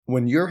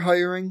When you're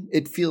hiring,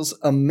 it feels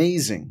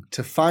amazing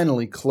to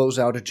finally close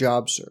out a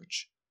job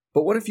search.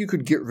 But what if you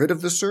could get rid of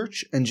the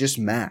search and just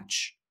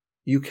match?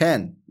 You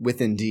can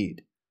with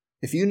Indeed.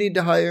 If you need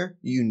to hire,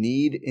 you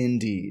need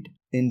Indeed.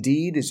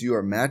 Indeed is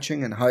your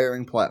matching and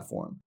hiring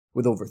platform.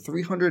 With over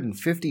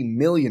 350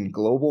 million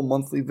global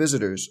monthly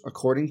visitors,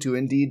 according to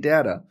Indeed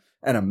data,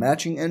 and a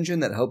matching engine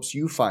that helps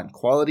you find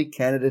quality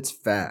candidates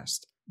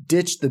fast.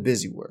 Ditch the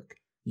busy work.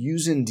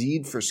 Use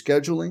Indeed for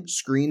scheduling,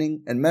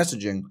 screening, and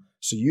messaging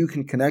so you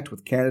can connect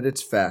with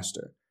candidates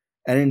faster.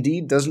 And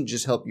Indeed doesn't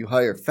just help you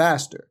hire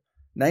faster.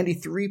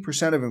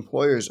 93% of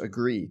employers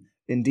agree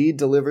Indeed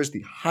delivers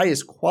the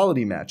highest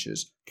quality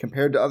matches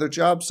compared to other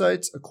job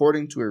sites,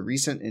 according to a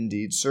recent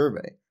Indeed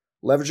survey.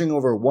 Leveraging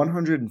over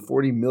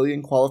 140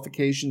 million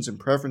qualifications and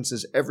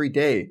preferences every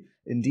day,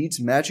 Indeed's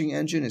matching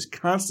engine is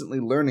constantly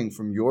learning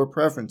from your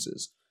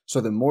preferences, so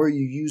the more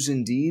you use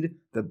Indeed,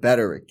 the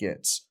better it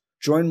gets.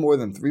 Join more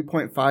than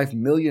 3.5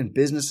 million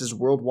businesses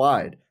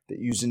worldwide that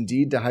use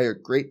Indeed to hire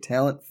great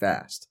talent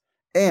fast.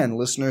 And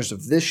listeners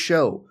of this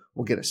show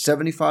will get a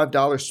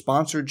 $75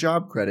 sponsored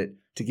job credit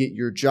to get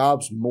your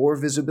jobs more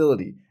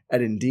visibility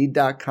at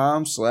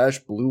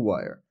Indeed.com/Blue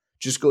Wire.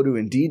 Just go to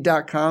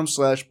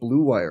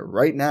Indeed.com/Blue Wire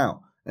right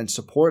now and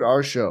support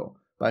our show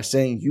by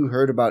saying you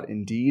heard about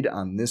Indeed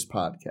on this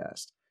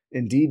podcast.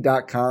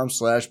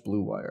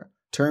 Indeed.com/Blue Wire.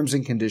 Terms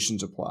and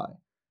conditions apply.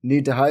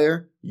 Need to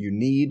hire? You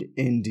need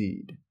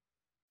Indeed.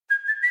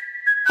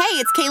 Hey,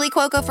 it's Kaylee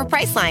Cuoco for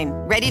Priceline.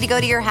 Ready to go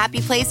to your happy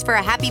place for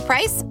a happy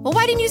price? Well,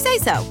 why didn't you say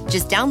so?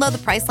 Just download the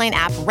Priceline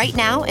app right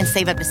now and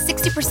save up to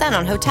 60%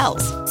 on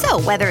hotels.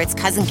 So whether it's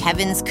Cousin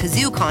Kevin's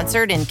Kazoo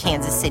Concert in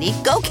Kansas City,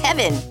 go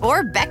Kevin,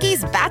 or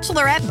Becky's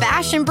Bachelorette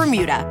Bash in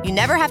Bermuda, you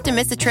never have to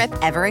miss a trip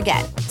ever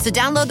again. So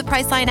download the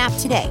Priceline app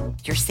today.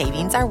 Your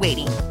savings are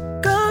waiting.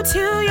 Go to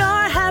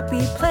your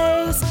happy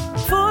place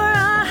for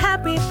a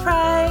happy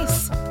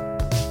price.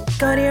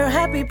 Go to your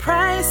happy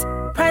price,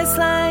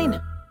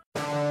 Priceline.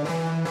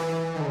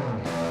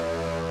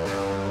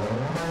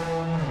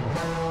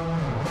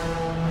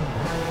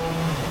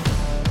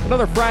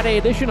 Another Friday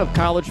edition of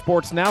College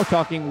Sports Now,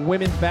 talking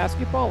women's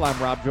basketball.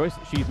 I'm Rob Joyce.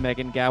 She's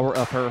Megan Gower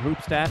of her Hoop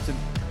Stats. And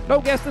no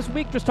guest this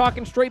week, just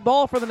talking straight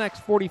ball for the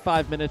next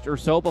 45 minutes or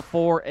so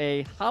before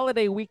a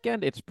holiday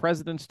weekend. It's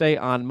President's Day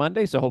on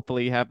Monday, so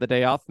hopefully you have the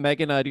day off.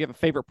 Megan, do you have a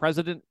favorite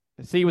president?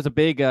 I see he was a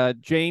big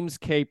James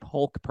K.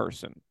 Polk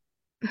person.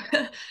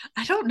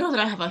 I don't know that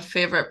I have a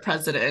favorite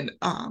president,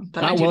 but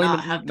not I do William,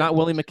 not have... Not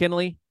Willie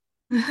McKinley?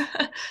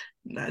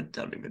 I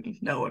don't even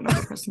know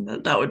another person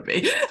that would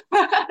be.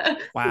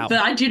 Wow. But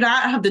I do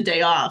not have the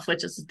day off,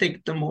 which is, I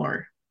think, the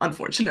more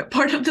unfortunate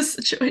part of this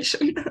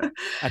situation.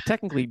 I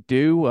technically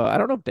do. I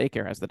don't know if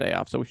daycare has the day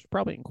off, so we should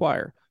probably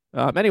inquire.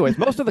 Anyways,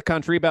 most of the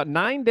country, about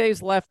 9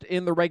 days left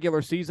in the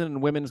regular season in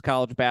women's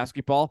college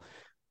basketball.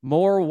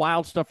 More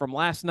wild stuff from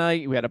last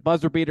night. We had a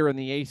buzzer beater in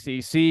the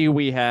ACC.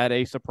 We had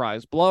a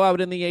surprise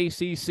blowout in the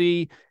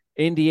ACC.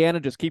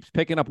 Indiana just keeps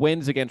picking up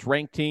wins against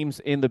ranked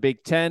teams in the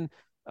Big Ten.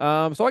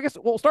 So I guess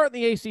we'll start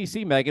in the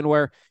ACC, Megan,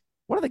 where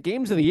one of the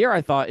games of the year,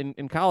 I thought,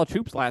 in college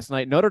hoops last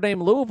night, Notre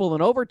Dame Louisville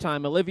in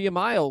overtime, Olivia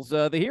Miles,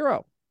 the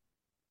hero.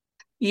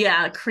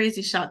 Yeah,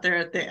 crazy shot there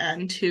at the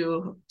end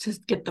to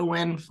get the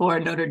win for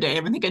Notre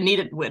Dame. I think a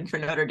needed win for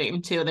Notre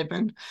Dame, too. They've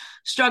been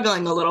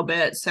struggling a little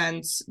bit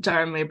since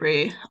Dara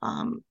Mabry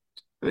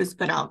has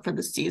been out for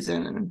the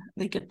season, and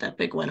they get that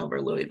big win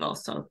over Louisville.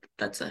 So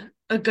that's a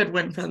good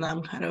win for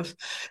them, kind of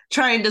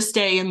trying to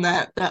stay in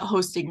that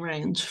hosting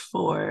range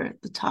for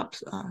the top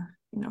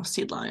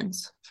seed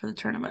lines for the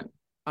tournament.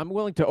 I'm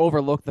willing to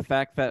overlook the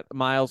fact that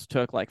Miles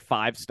took like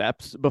 5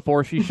 steps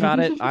before she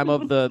shot it. I'm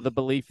of the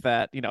belief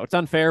that, it's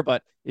unfair,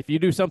 but if you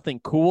do something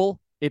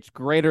cool, it's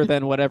greater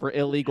than whatever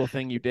illegal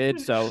thing you did.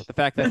 So the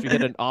fact that she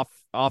hit an off,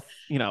 a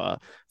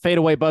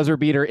fadeaway buzzer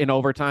beater in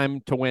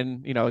overtime to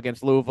win,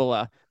 against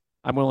Louisville,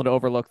 I'm willing to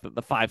overlook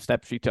the 5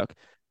 steps she took.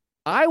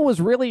 I was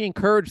really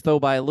encouraged, though,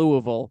 by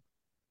Louisville.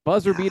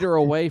 Buzzer beater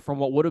away from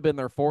what would have been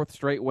their 4th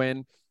straight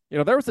win.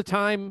 There was a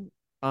time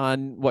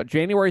on,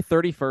 January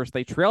 31st,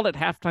 they trailed at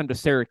halftime to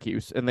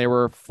Syracuse, and they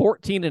were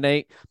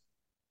 14-8.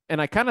 And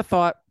I kind of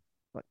thought,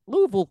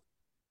 Louisville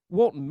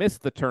won't miss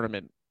the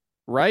tournament,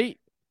 right?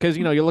 Because,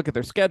 you look at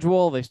their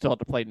schedule. They still had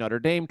to play Notre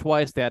Dame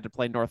twice. They had to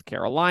play North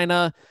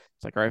Carolina.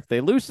 It's like, all right, if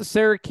they lose to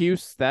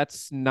Syracuse,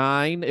 that's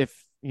 9.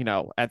 If,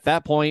 at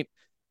that point,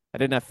 I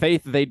didn't have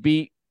faith they'd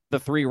beat the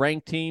 3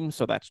 ranked teams,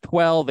 so that's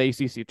 12.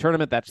 ACC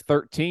tournament, that's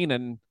 13.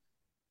 And,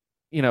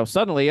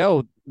 suddenly,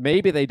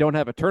 maybe they don't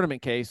have a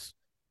tournament case.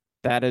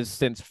 That has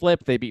since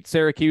flipped. They beat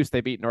Syracuse.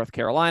 They beat North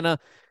Carolina.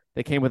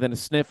 They came within a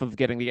sniff of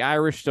getting the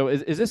Irish. So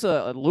is this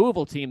a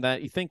Louisville team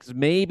that you think is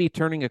maybe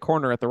turning a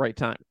corner at the right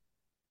time?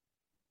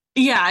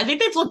 Yeah, I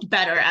think they've looked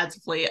better as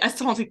of late. I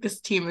still don't think this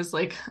team is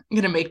going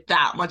to make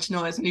that much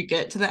noise when you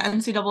get to the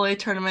NCAA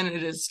tournament.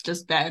 It has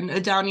just been a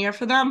down year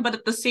for them. But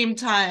at the same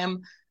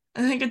time,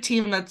 I think a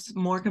team that's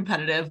more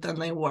competitive than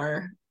they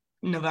were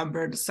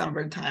November,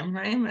 December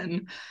timeframe.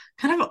 And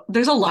kind of,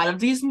 there's a lot of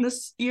these in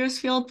this year's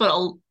field,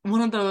 but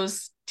one of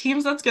those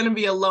teams that's going to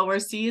be a lower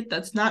seed.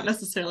 That's not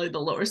necessarily the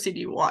lower seed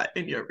you want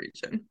in your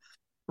region.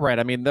 Right.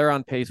 I mean, they're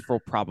on pace for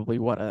probably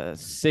a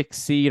 6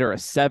 seed or a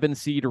 7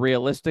 seed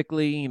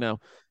realistically. I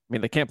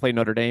mean, they can't play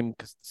Notre Dame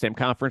because same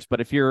conference, but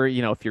if you're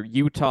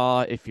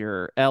Utah, if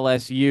you're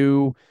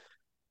LSU,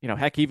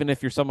 heck, even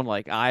if you're someone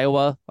like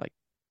Iowa, like,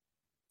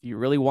 do you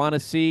really want to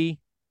see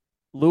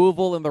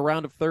Louisville in the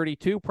round of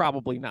 32?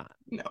 Probably not.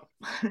 No.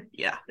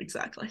 Yeah,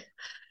 exactly.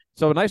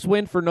 So a nice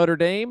win for Notre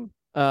Dame.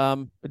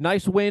 A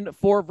nice win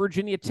for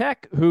Virginia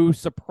Tech, who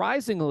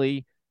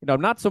surprisingly,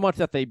 not so much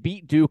that they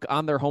beat Duke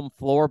on their home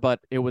floor, but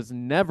it was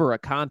never a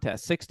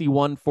contest.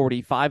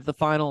 61-45 the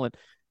final. And,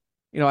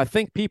 I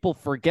think people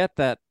forget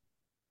that,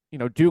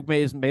 Duke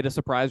made a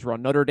surprise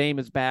run. Notre Dame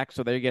is back,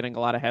 so they're getting a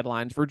lot of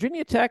headlines.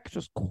 Virginia Tech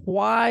just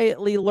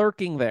quietly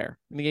lurking there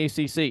in the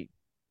ACC.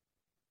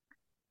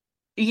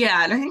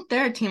 Yeah, and I think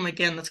they're a team,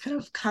 again, that's kind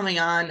of coming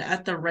on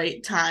at the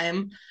right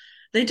time.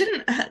 They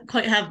didn't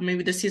quite have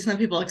maybe the season that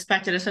people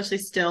expected, especially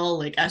still,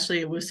 like,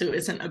 Ashley Owusu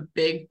isn't a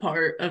big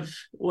part of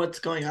what's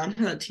going on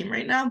for that team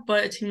right now,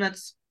 but a team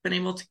that's been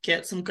able to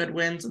get some good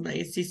wins in the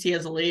ACC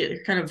as a late.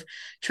 They're kind of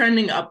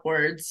trending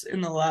upwards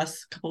in the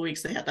last couple of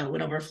weeks. They had that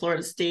win over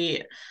Florida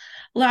State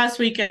last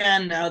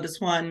weekend, now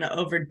this one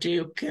over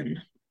Duke, and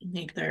I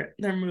think they're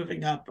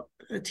moving up.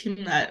 A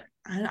team that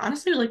I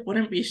honestly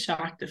wouldn't be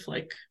shocked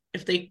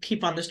if they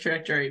keep on this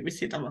trajectory, we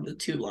see them on the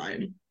 2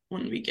 line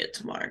when we get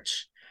to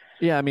March.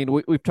 Yeah, I mean,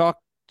 we've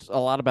talked a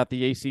lot about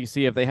the ACC.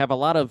 If they have a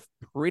lot of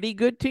pretty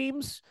good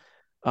teams,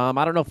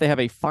 I don't know if they have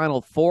a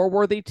Final Four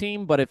worthy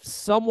team, but if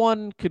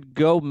someone could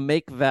go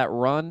make that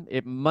run,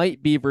 it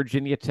might be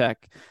Virginia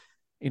Tech.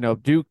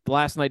 Duke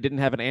last night didn't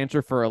have an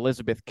answer for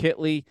Elizabeth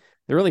Kitley.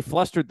 They really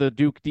flustered the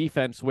Duke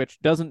defense, which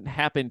doesn't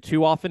happen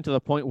too often, to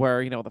the point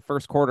where, the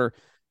first quarter,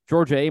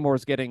 Georgia Amore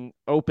is getting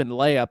open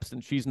layups,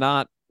 and she's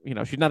not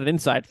an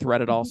inside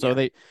threat at all. So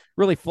they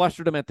really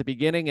flustered them at the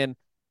beginning. And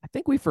I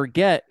think we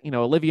forget,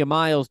 Olivia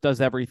Miles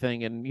does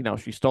everything. And,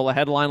 she stole a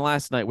headline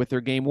last night with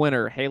her game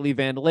winner. Haley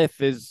Van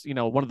Lith is,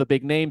 one of the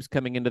big names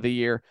coming into the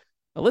year.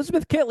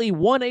 Elizabeth Kitley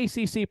won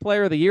ACC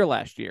Player of the Year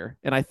last year.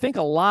 And I think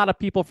a lot of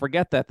people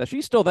forget that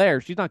she's still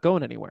there. She's not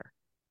going anywhere.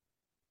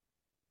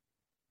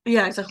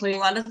 Yeah, exactly. A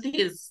lot of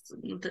the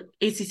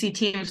ACC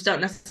teams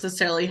don't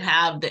necessarily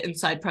have the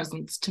inside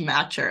presence to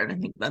match her. And I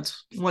think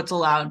that's what's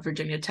allowed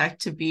Virginia Tech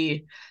to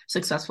be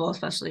successful,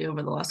 especially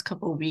over the last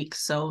couple of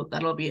weeks. So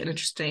that'll be an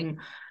interesting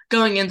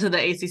going into the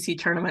ACC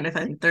tournament. If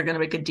I think they're going to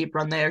make a deep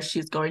run there,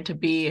 she's going to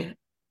be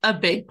a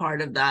big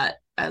part of that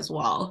as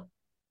well.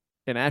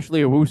 And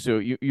Ashley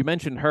Owusu, you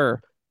mentioned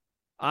her.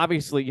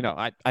 Obviously,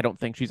 I don't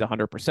think she's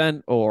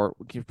 100% or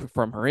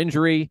from her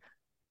injury.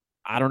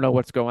 I don't know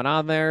what's going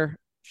on there.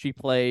 She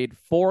played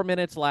 4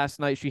 minutes last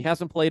night. She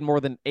hasn't played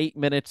more than 8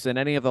 minutes in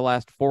any of the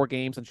last 4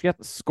 games, and she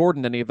hasn't scored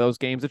in any of those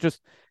games.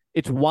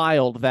 It's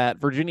wild that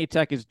Virginia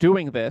Tech is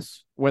doing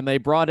this when they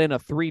brought in a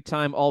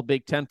 3-time All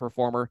Big Ten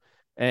performer,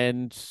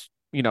 and,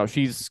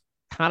 she's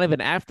kind of an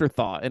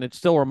afterthought, and it's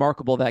still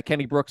remarkable that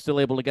Kenny Brooks still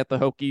able to get the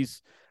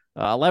Hokies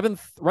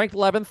ranked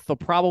 11th. They'll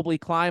probably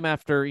climb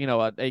after,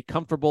 a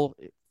comfortable,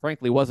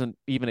 frankly, wasn't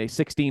even a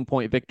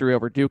 16-point victory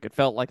over Duke. It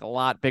felt like a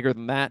lot bigger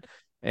than that.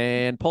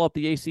 And pull up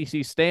the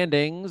ACC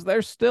standings,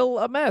 they're still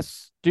a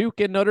mess.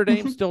 Duke and Notre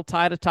Dame still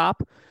tied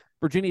atop.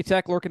 Virginia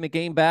Tech lurking the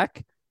game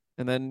back.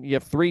 And then you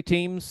have 3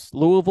 teams,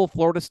 Louisville,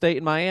 Florida State,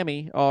 and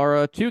Miami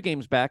are 2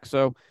 games back.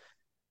 So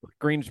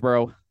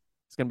Greensboro,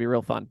 it's going to be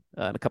real fun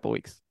in a couple of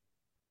weeks.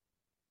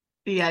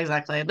 Yeah,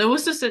 exactly. The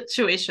Worcester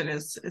situation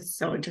is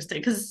so interesting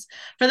because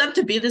for them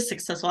to be this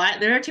successful,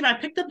 they're a team, I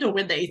picked them to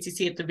win the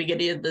ACC at the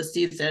beginning of the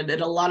season.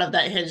 And a lot of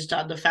that hinged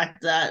on the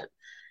fact that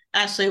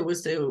Ashley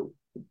Owusu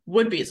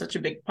would be such a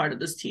big part of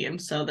this team,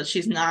 so that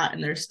she's not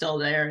and they're still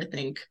there. I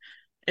think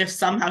if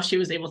somehow she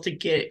was able to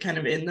get kind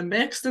of in the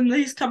mix in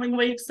these coming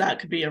weeks, that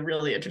could be a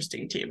really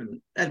interesting team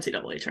in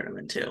NCAA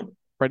tournament too.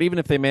 Right. Even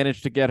if they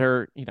manage to get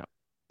her,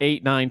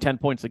 8, 9, 10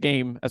 points a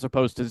game as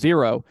opposed to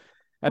 0,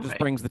 that just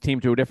brings the team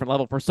to a different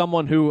level for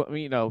someone who,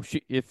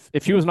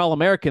 if she was an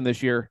All-American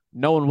this year,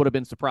 no one would have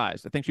been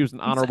surprised. I think she was an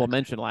honorable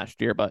mention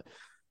last year, but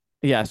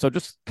yeah, so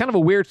just kind of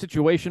a weird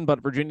situation,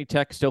 but Virginia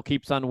Tech still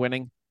keeps on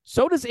winning.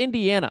 So does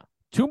Indiana.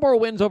 2 more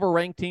wins over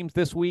ranked teams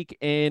this week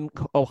in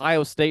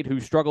Ohio State,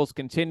 whose struggles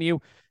continue.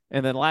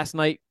 And then last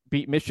night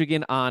beat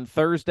Michigan on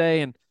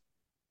Thursday. And,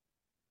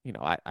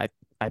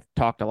 I've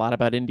talked a lot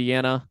about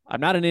Indiana. I'm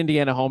not an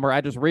Indiana homer.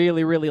 I just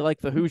really, really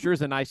like the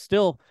Hoosiers. And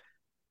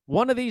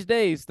one of these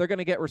days, they're going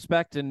to get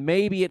respect. And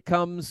maybe it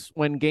comes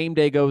when game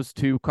day goes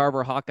to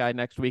Carver Hawkeye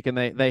next week and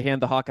they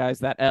hand the Hawkeyes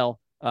that L,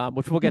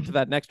 which we'll get to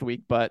that next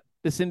week. But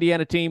this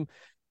Indiana team,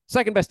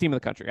 second best team in the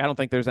country. I don't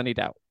think there's any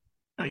doubt.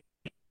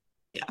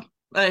 Yeah.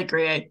 I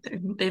agree.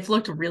 They've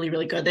looked really,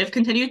 really good. They've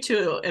continued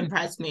to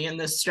impress me in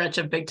this stretch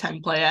of Big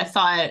Ten play. I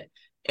thought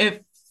if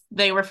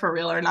they were for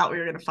real or not, we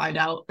were going to find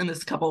out in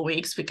this couple of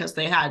weeks because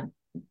they had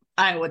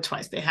Iowa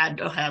twice, they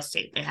had Ohio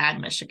State, they had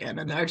Michigan,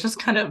 and they're just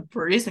kind of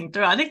breezing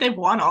through. I think they've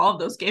won all of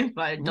those games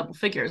by double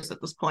figures at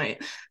this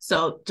point.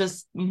 So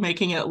just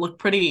making it look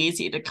pretty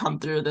easy to come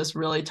through this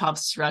really tough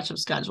stretch of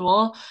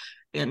schedule.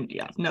 And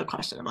yeah, no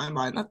question in my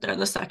mind that they're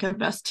the second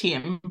best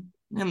team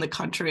in the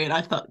country. And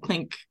I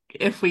think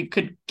if we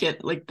could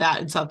get like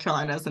that in South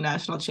Carolina as a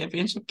national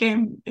championship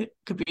game, it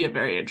could be a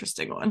very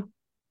interesting one.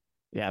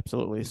 Yeah,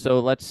 absolutely. So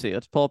let's see.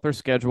 Let's pull up their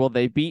schedule.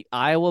 They beat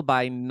Iowa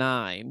by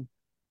 9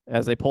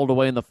 as they pulled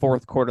away in the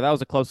fourth quarter. That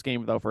was a close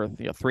game, though, for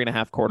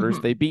 3.5 quarters.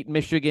 They beat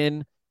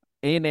Michigan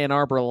in Ann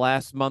Arbor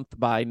last month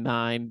by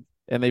 9,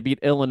 and they beat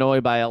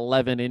Illinois by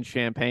 11 in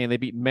Champaign. They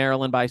beat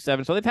Maryland by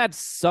 7. So they've had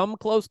some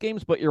close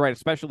games, but you're right,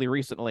 especially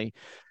recently,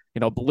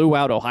 blew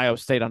out Ohio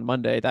State on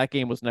Monday. That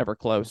game was never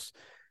close.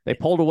 They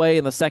pulled away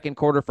in the second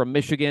quarter from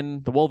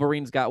Michigan. The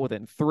Wolverines got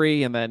within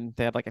 3, and then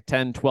they had like a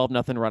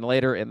 10-12-0 run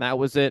later, and that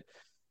was it.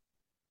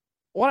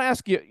 I want to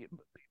ask you,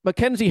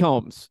 Mackenzie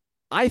Holmes,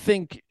 I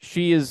think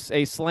she is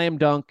a slam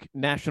dunk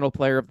National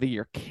Player of the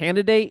Year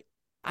candidate.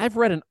 I've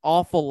read an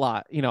awful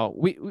lot.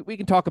 We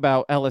can talk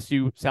about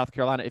LSU, South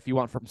Carolina if you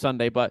want from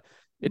Sunday, but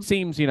it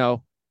seems,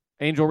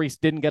 Angel Reese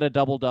didn't get a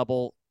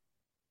double-double.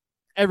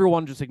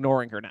 Everyone just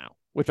ignoring her now,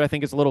 which I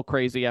think is a little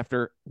crazy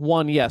after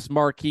one, yes,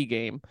 marquee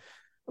game.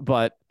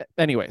 But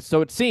anyway, so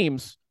it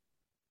seems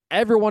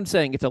everyone's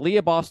saying it's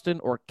Aaliyah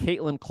Boston or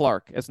Caitlin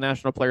Clark as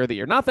National Player of the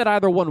Year. Not that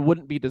either one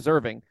wouldn't be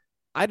deserving.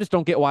 I just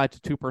don't get why it's a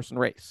 2-person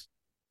race.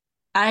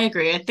 I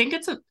agree. I think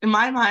in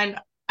my mind,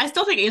 I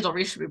still think Angel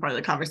Reese should be part of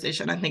the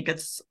conversation. I think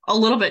it's a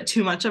little bit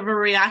too much of a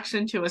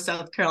reaction to a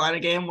South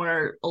Carolina game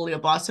where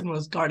Aaliyah Boston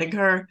was guarding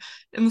her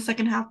in the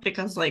second half,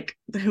 because like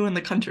who in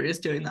the country is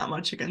doing that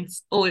much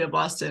against Aaliyah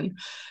Boston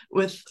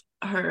with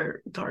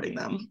her guarding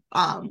them?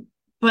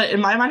 But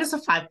in my mind, it's a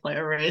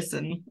 5-player race.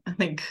 And I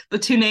think the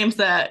two names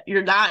that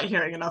you're not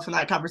hearing enough in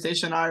that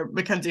conversation are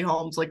Mackenzie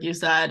Holmes, like you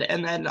said,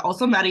 and then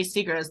also Maddie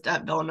Siegrist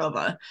at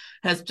Villanova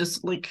has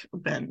just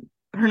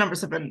her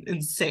numbers have been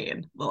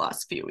insane the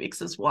last few weeks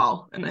as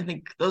well. And I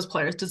think those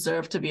players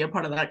deserve to be a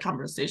part of that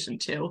conversation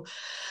too.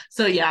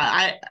 So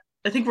yeah,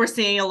 I think we're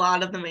seeing a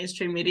lot of the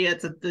mainstream media.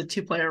 It's the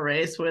 2-player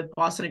race with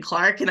Boston and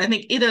Clark. And I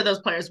think either of those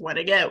players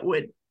winning it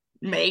would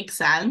make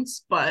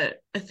sense,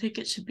 but I think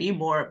it should be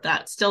more of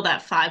that, still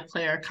that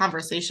 5-player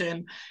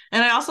conversation.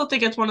 And I also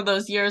think it's one of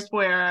those years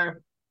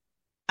where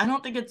I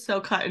don't think it's so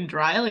cut and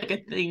dry. Like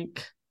I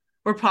think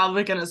we're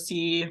probably going to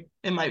see,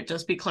 it might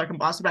just be Clark and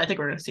Boston, but I think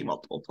we're going to see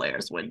multiple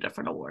players win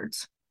different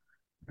awards.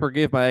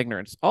 Forgive my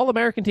ignorance.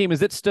 All-American team,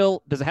 does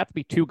it have to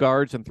be 2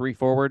 guards and 3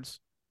 forwards?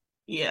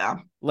 Yeah.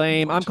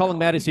 Lame. I'm calling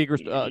Maddie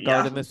Siegrist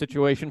guard in this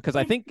situation because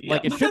I think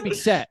it should be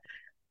set.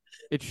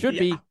 It should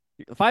be.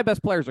 The 5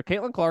 best players are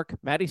Caitlin Clark,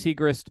 Maddie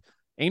Siegrist,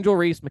 Angel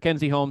Reese,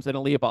 Mackenzie Holmes, and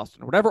Aaliyah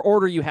Boston. Whatever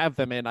order you have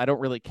them in, I don't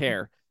really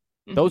care.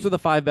 Those are the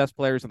 5 best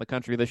players in the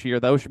country this year.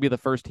 Those should be the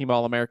first team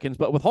All-Americans.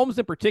 But with Holmes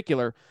in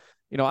particular,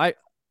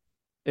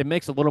 it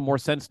makes a little more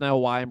sense now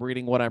why I'm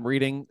reading what I'm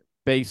reading.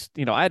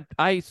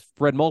 I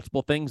read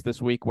multiple things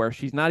this week where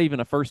she's not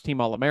even a first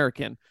team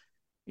All-American.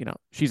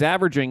 She's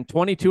averaging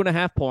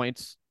 22.5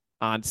 points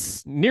on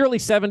nearly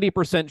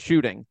 70%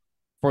 shooting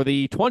for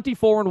the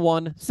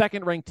 24-1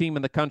 second-ranked team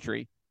in the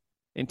country.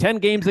 In 10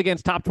 games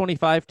against top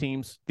 25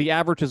 teams, the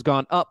average has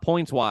gone up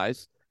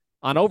points-wise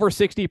on over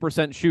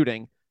 60%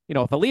 shooting.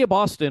 If Aaliyah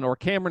Boston or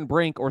Cameron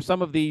Brink or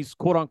some of these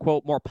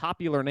quote-unquote more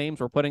popular names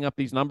were putting up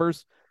these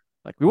numbers,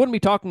 we wouldn't be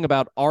talking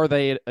about are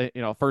they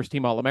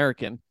first-team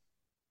All-American.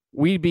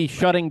 We'd be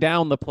shutting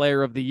down the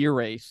Player of the Year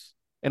race,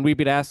 and we'd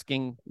be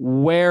asking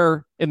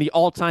where in the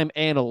all-time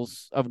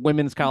annals of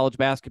women's college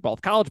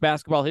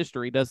basketball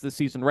history does this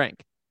season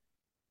rank?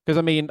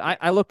 Because,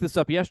 I looked this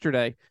up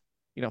yesterday.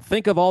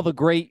 Think of all the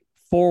great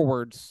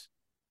forwards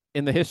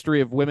in the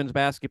history of women's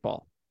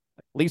basketball.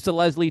 Lisa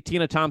Leslie,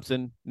 Tina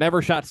Thompson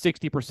never shot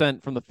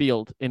 60% from the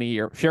field in a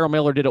year. Cheryl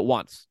Miller did it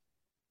once.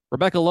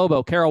 Rebecca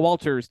Lobo, Kara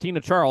Walters, Tina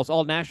Charles,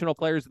 all national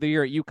players of the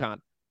year at UConn.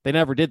 They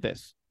never did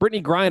this.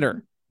 Brittany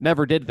Griner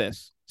never did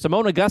this.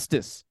 Simone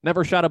Augustus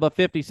never shot above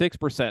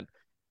 56%.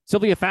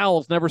 Sylvia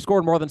Fowles never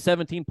scored more than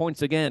 17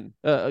 points a game.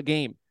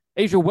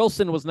 Asia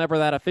Wilson was never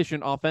that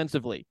efficient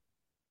offensively.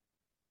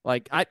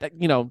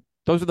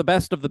 Those are the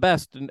best of the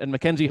best, and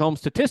Mackenzie Holmes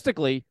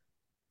statistically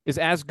is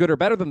as good or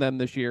better than them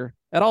this year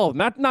at all.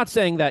 Not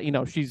saying that,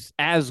 she's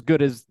as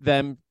good as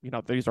them.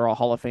 These are all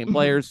Hall of Fame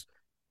players,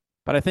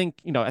 but I think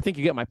you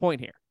get my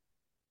point here.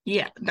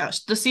 Yeah, no,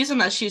 the season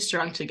that she's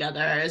strung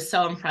together is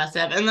so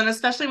impressive. And then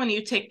especially when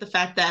you take the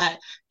fact that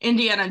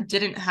Indiana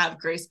didn't have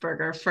Grace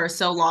Berger for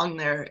so long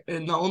there,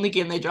 and the only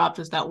game they dropped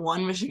was that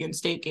one Michigan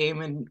State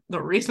game. And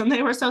the reason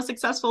they were so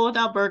successful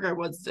without Berger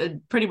was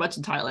pretty much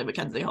entirely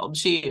Mackenzie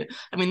Holmes. The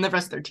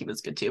rest of their team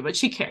is good too, but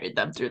she carried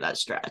them through that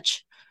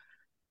stretch.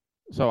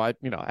 So I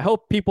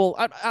hope people,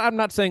 I'm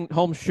not saying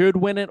Holmes should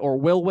win it or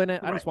will win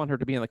it. I just want her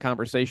to be in the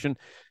conversation.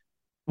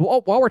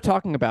 While we're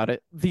talking about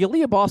it, the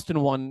Aaliyah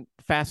Boston one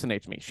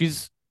fascinates me.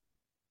 She's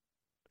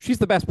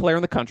the best player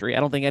in the country.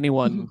 I don't think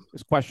anyone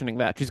is questioning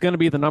that. She's going to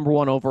be the number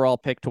 1 overall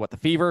pick to the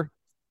Fever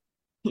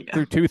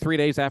through 2-3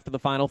 days after the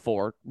Final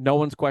Four. No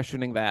one's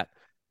questioning that.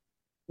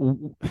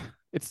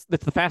 It's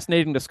the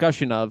fascinating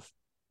discussion of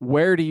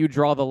where do you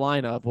draw the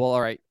line of, well,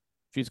 all right,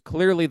 she's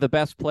clearly the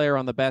best player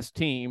on the best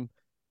team,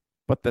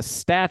 but the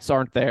stats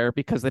aren't there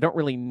because they don't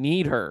really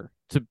need her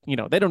to,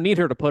 they don't need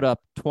her to put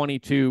up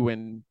 22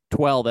 and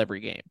 12 every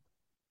game.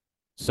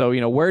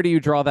 So, where do you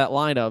draw that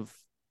line of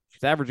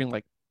she's averaging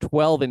like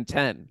 12 and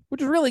 10,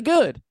 which is really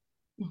good.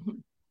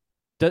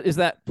 Mm-hmm. Is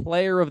that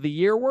player of the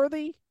year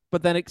worthy?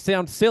 But then it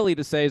sounds silly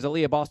to say, is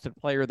Aaliyah Boston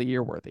player of the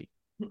year worthy?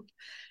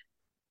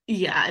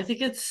 Yeah, I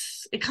think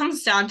it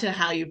comes down to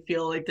how you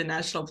feel like the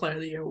National Player of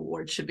the Year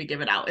award should be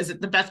given out. Is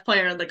it the best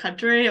player in the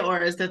country, or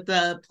is it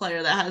the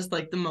player that has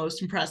like the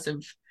most impressive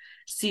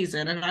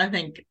season? And I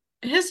think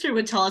history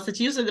would tell us it's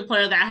usually the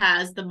player that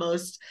has the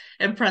most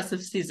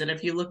impressive season.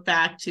 If you look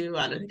back to,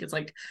 I don't think it's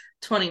like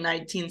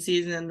 2019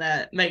 season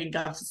that Megan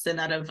Gustafson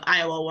out of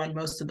Iowa won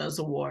most of those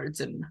awards.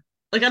 And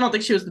like, I don't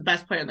think she was the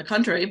best player in the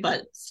country,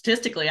 but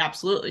statistically,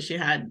 absolutely, she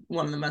had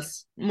one of the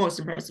most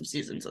impressive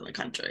seasons in the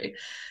country.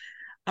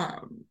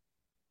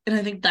 And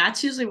I think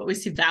that's usually what we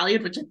see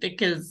valued, which I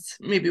think is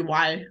maybe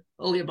why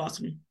Aaliyah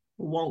Boston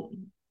won't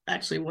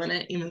actually win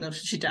it, even though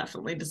she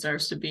definitely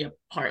deserves to be a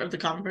part of the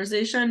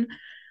conversation.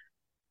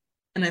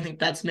 And I think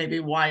that's maybe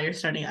why you're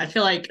starting. I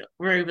feel like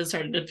we're even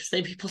starting to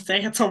say, people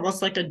say it's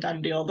almost like a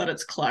done deal that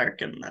it's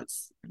Clark, and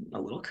that's a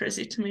little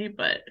crazy to me,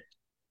 but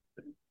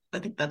I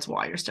think that's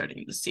why you're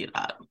starting to see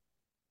that.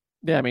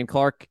 Yeah, I mean,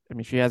 Clark,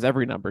 she has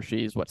every number.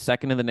 She's,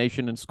 second in the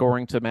nation in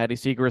scoring to Maddie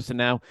Siegrist, and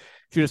now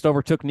she just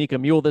overtook Nika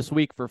Mule this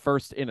week for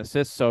first in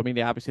assists. So,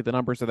 obviously the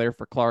numbers are there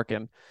for Clark.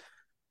 And,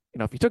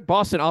 if you took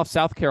Boston off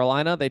South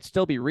Carolina, they'd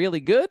still be really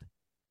good.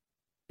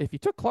 If you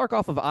took Clark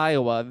off of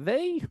Iowa,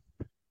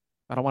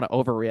 I don't want to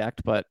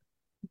overreact, but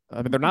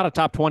they're not a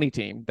top 20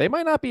 team. They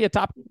might not be a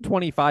top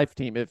 25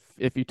 team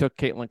if you took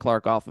Caitlin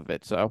Clark off of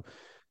it. So,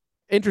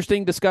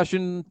 interesting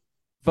discussion.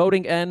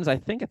 Voting ends, I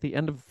think, at the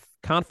end of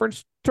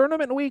conference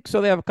tournament week,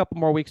 so they have a couple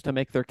more weeks to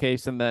make their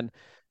case, and then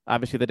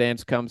obviously the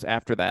dance comes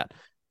after that.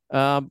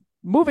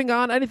 Moving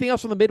on, anything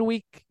else from the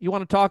midweek you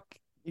want to talk?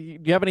 Do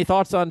you have any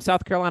thoughts on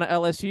South Carolina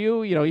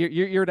LSU?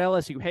 You're an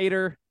LSU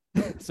hater,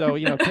 so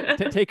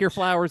take your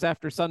flowers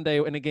after Sunday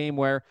in a game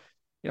where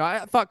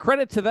I thought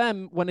credit to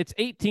them when it's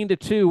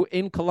 18-2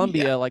 in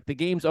Columbia. Yeah. Like, the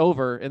game's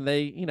over, and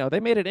they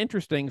made it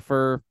interesting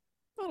for,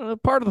 I don't know,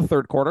 part of the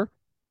third quarter.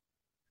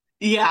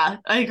 Yeah,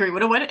 I agree.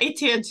 When it went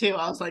 18-2,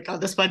 I was like, oh,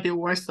 this might be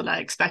worse than I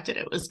expected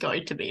it was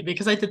going to be,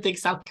 because I did think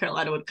South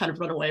Carolina would kind of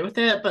run away with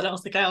it. But I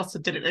was like, I also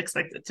didn't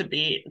expect it to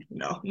be,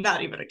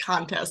 not even a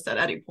contest at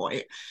any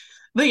point.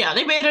 But yeah,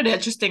 they made it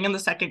interesting in the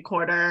second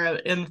quarter,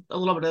 in a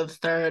little bit of the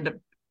third.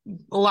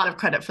 A lot of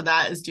credit for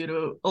that is due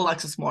to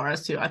Alexis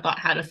Morris, who I thought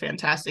had a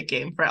fantastic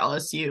game for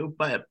LSU,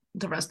 but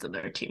the rest of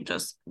their team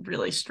just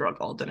really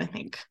struggled. And I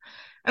think,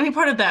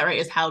 part of that, right,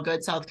 is how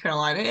good South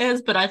Carolina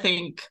is, but I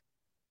think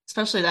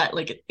especially that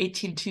like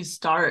 18-2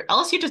 start,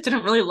 LSU just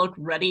didn't really look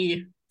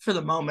ready for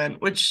the moment,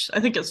 which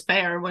I think is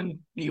fair when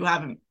you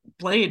haven't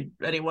played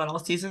anyone all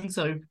season.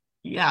 So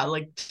yeah,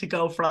 like, to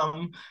go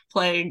from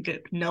playing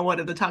no one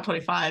in the top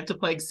 25 to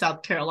playing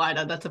South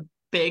Carolina, that's a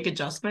big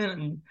adjustment.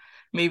 And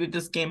maybe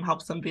this game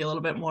helps them be a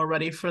little bit more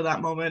ready for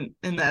that moment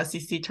in the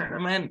SEC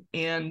tournament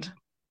and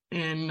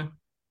in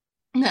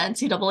the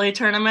NCAA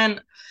tournament.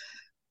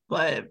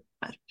 But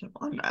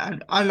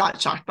I'm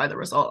not shocked by the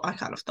result. I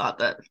kind of thought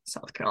that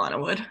South Carolina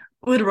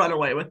would run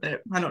away with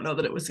it. I don't know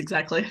that it was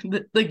exactly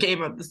the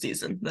game of the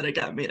season that it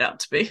got made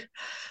out to be.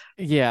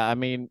 Yeah, I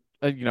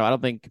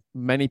don't think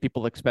many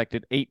people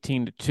expected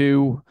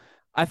 18-2.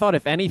 I thought,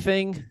 if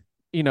anything,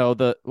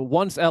 the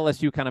once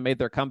LSU kind of made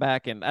their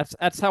comeback, and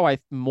that's how I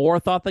more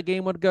thought the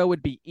game would go,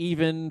 would be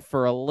even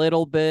for a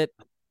little bit.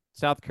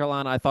 South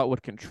Carolina, I thought,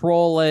 would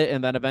control it,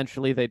 and then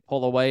eventually they'd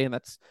pull away, and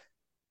that's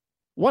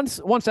once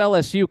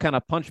LSU kind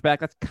of punched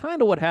back. That's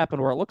kind of what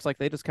happened, where it looks like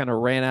they just kind of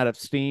ran out of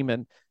steam.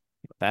 And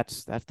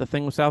that's the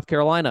thing with South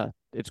Carolina.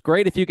 It's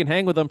great if you can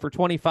hang with them for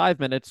 25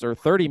 minutes or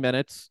 30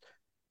 minutes.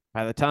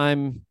 By the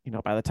time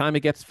it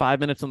gets 5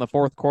 minutes in the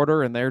fourth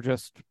quarter and they're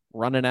just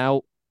running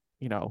out,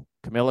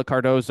 Camila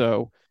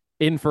Cardozo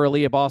in for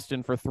Aaliyah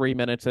Boston for 3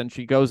 minutes, and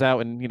she goes out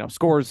and,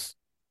 scores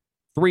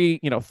three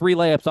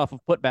layups off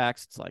of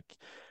putbacks. It's like,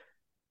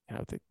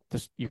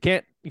 you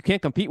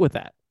can't compete with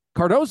that.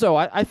 Cardozo,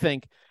 I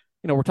think,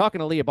 we're talking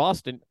to Aaliyah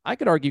Boston. I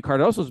could argue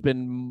Cardozo's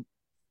been,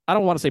 I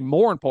don't want to say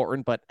more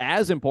important, but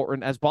as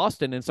important as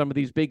Boston in some of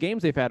these big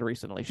games they've had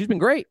recently. She's been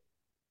great.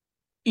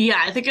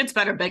 Yeah, I think it's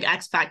been a big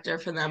X factor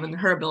for them, and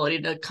her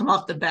ability to come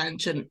off the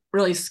bench and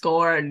really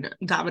score and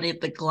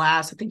dominate the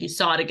glass. I think you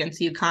saw it against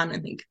UConn. I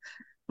think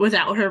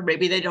without her,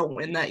 maybe they don't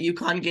win that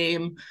UConn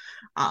game.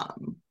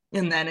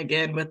 And then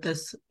again with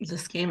this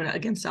game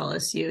against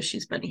LSU,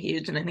 she's been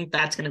huge, and I think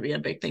that's going to be a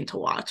big thing to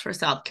watch for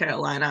South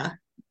Carolina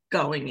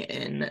going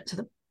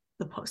into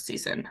the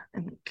postseason. I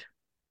think.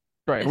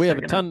 Right. We have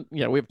a ton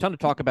to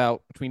talk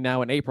about between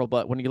now and April,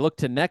 but when you look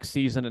to next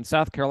season, and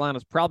South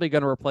Carolina's probably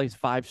going to replace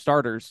 5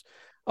 starters.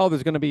 Oh,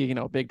 there's going to be,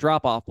 big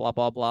drop off, blah,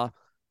 blah, blah.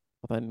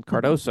 Well, then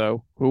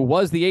Cardozo, who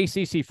was the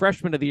ACC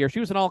freshman of the year, she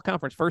was an all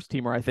conference first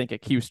teamer, I think,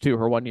 at Cuse too,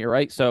 her 1 year,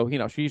 right? So,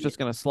 she's just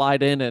going to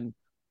slide in, and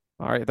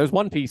all right, there's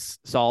one piece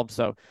solved.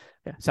 So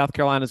yeah, South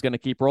Carolina's going to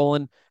keep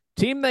rolling.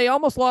 Team they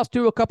almost lost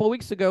to a couple of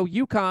weeks ago,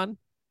 UConn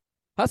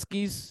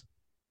Huskies,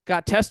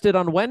 got tested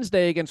on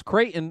Wednesday against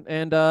Creighton,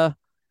 and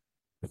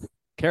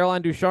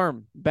Caroline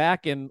Ducharme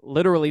back, and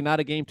literally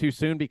not a game too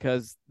soon,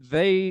 because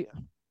I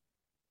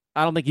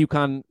don't think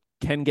UConn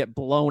can get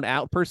blown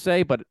out per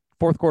se, but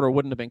fourth quarter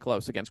wouldn't have been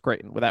close against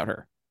Creighton without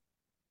her.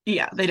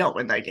 Yeah, they don't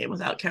win that game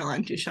without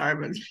Caroline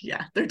Ducharme. And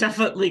yeah, they're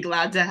definitely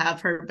glad to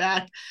have her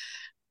back.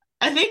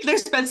 I think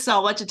there's been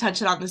so much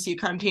attention on this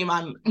UConn team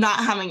on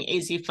not having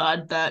Azzi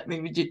Fudd that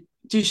maybe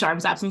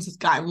Ducharme's absence has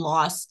gotten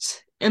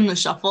lost in the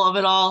shuffle of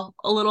it all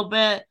a little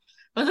bit.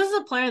 But this is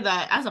a player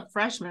that, as a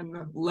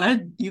freshman,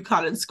 led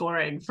UConn in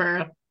scoring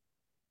for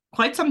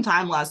quite some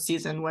time last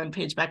season when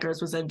Paige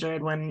Beckers was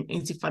injured, when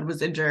Azzi Fudd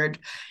was injured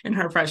in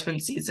her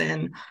freshman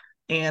season.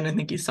 And I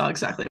think you saw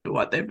exactly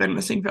what they've been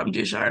missing from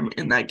Ducharme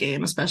in that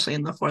game, especially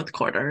in the fourth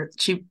quarter.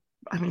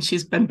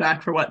 She's been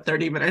back for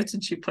 30 minutes,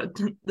 and she put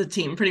the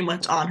team pretty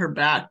much on her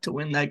back to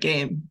win that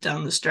game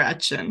down the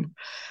stretch. And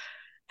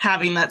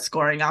having that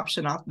scoring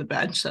option off the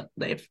bench that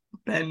they've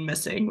been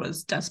missing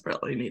was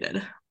desperately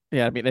needed.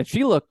 Yeah, I mean, and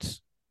she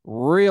looked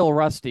real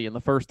rusty in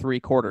the first three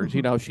quarters. Mm-hmm.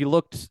 You know, she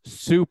looked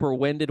super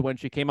winded when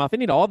she came off.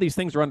 And, you know, all these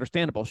things are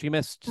understandable. She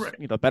missed,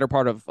 the better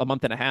part of a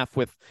month and a half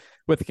with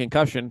the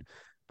concussion.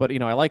 But, you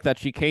know, I like that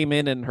she came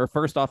in and her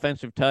first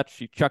offensive touch,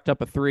 she chucked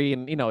up a three,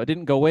 and, you know, it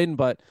didn't go in,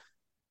 but,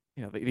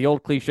 you know, the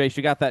old cliche,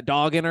 she got that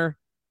dog in her.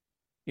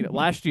 You know,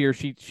 last year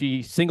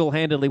she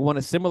single-handedly won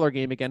a similar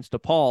game against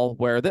DePaul,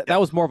 where that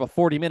was more of a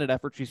 40-minute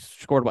effort. She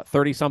scored,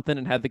 30-something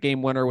and had the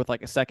game winner with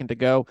like a second to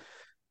go.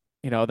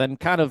 You know, then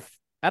kind of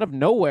out of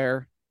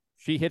nowhere,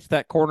 she hits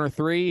that corner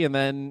three, and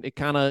then it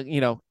kind of, you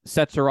know,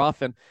 sets her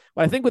off. And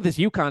but I think with this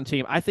UConn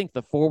team, I think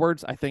the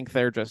forwards,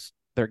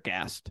 they're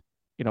gassed.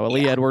 You know,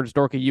 Aaliyah Edwards,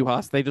 Dorka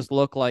Juhas, they just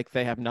look like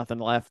they have nothing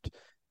left.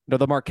 You know,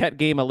 the Marquette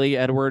game, Aaliyah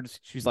Edwards,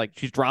 she's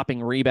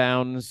dropping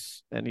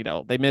rebounds, and, you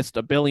know, they missed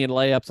a billion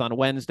layups on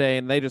Wednesday,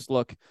 and they just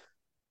look,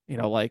 you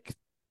know, like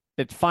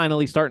it's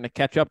finally starting to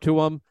catch up to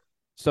them.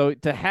 So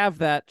to have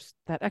that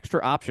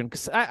extra option,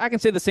 because I can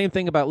say the same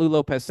thing about Lou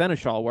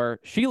Lopez-Seneschal, where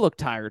she looked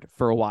tired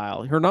for a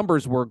while. Her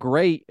numbers were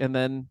great, and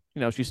then,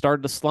 you know, she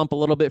started to slump a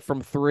little bit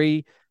from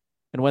three.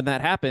 And when that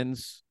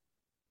happens,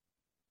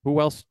 who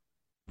else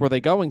were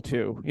they going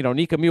to? You know,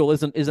 Nika Mule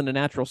isn't a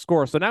natural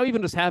scorer. So now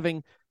even just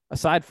having,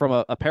 aside from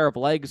a pair of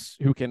legs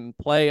who can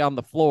play on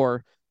the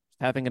floor,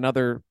 having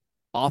another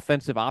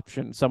offensive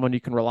option, someone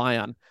you can rely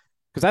on.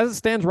 Because as it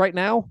stands right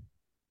now,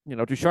 you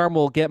know, Ducharme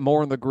will get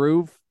more in the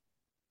groove.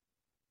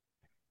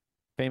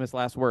 Famous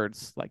last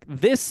words. Like,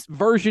 this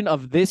version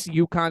of this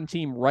UConn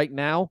team right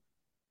now,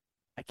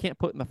 I can't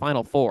put in the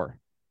Final Four,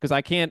 because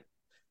I can't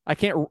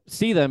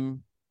see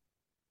them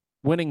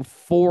winning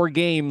 4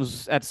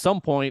 games at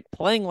some point,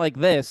 playing like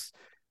this,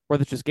 where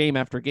it's just game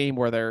after game,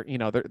 where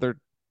they're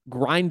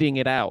grinding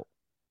it out.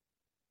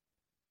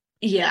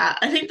 Yeah,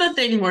 I think the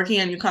thing working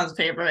in UConn's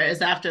favor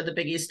is after the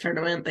Big East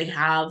tournament, they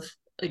have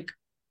like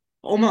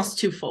almost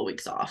 2 full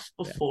weeks off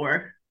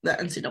before the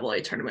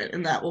NCAA tournament,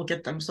 and that will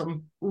get them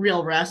some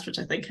real rest, which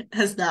I think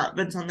has not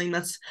been something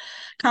that's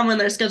common in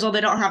their schedule.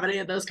 They don't have any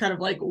of those kind of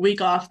like week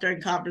off during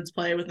conference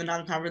play with the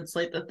non-conference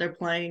slate that they're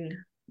playing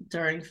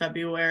during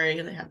February.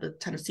 They have the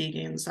Tennessee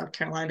game, the South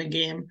Carolina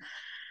game.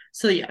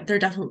 So yeah, they're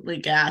definitely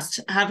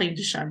gassed. Having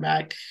Ducharme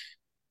back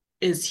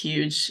is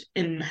huge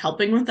in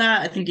helping with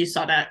that. I think you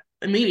saw that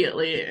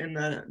immediately in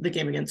the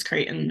game against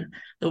Creighton,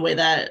 the way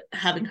that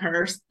having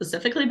her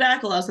specifically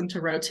back allows them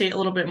to rotate a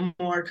little bit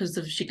more, because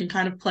if she can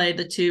kind of play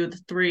the 2, the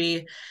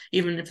 3,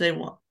 even if they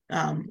want,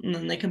 and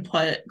then they can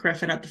put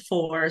Griffin at the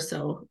 4,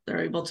 so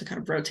they're able to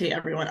kind of rotate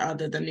everyone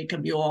other than Nika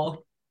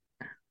Mule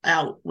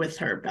out with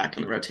her back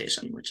in the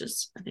rotation, which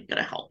is, I think,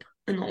 going to help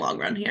in the long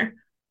run here.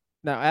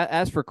 Now,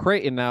 as for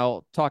Creighton, now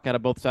I'll talk out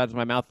of both sides of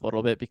my mouth a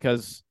little bit,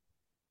 because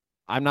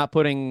I'm not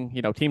putting,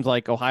 you know, teams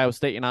like Ohio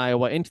State and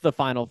Iowa into the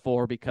Final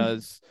Four,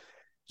 because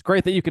it's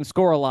great that you can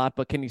score a lot,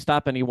 but can you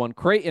stop anyone?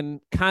 Creighton,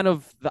 kind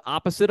of the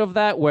opposite of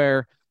that,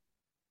 where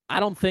I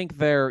don't think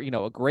they're, you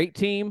know, a great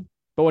team,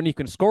 but when you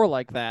can score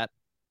like that,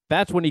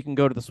 that's when you can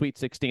go to the Sweet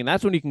 16.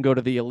 That's when you can go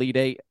to the Elite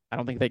 8. I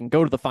don't think they can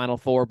go to the Final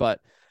Four, but,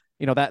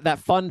 you know, that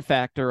fun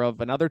factor of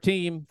another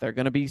team, they're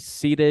going to be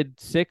seeded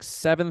 6th,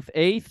 7th,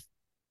 8th.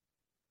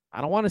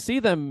 I don't want to see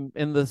them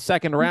in the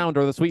second round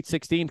or the Sweet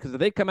 16, because if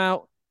they come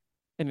out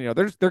and, you know,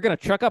 they're going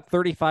to chuck up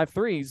 35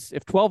 threes.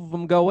 If 12 of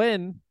them go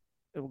in,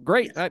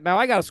 great. Now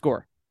I got to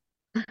score.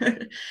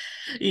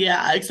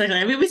 Yeah, exactly.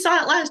 I mean, we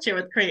saw it last year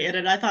with Creighton,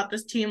 and I thought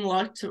this team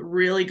looked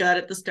really good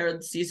at the start of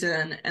the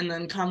season, and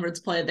then conference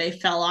play, they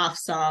fell off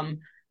some.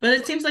 But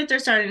it seems like they're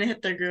starting to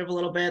hit their groove a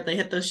little bit. They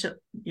hit those,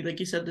 like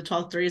you said, the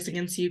 12 threes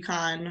against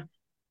UConn.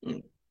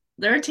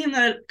 They're a team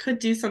that could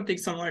do something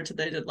similar to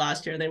they did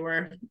last year.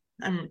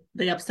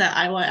 They upset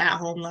Iowa at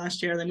home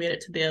last year. They made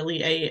it to the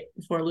Elite 8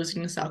 before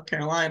losing to South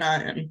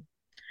Carolina. And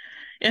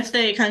if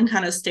they can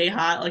kind of stay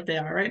hot like they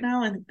are right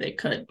now, I think they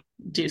could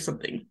do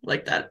something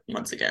like that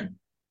once again.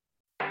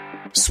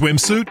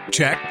 Swimsuit?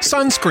 Check.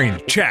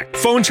 Sunscreen? Check.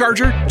 Phone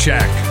charger?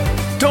 Check.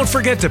 Don't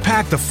forget to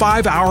pack the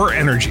 5-Hour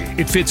Energy.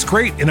 It fits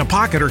great in a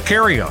pocket or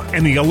carry-on,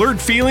 and the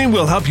alert feeling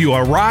will help you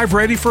arrive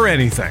ready for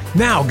anything.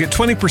 Now get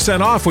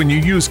 20% off when you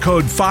use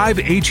code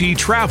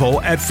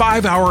 5HETRAVEL at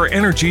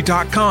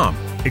 5hourenergy.com.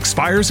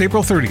 Expires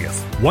April 30th.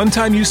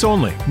 One-time use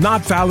only.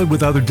 Not valid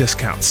with other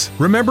discounts.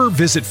 Remember,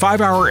 visit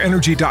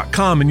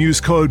 5hourenergy.com and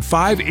use code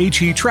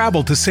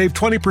 5HETRAVEL to save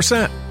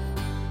 20%.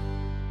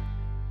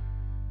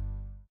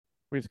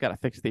 We just got to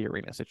fix the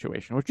arena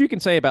situation, which you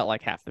can say about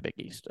like half the Big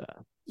East.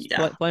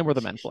 Playing where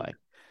the men play.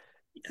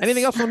 Yes.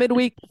 Anything else from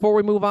midweek before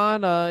we move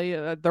on?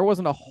 There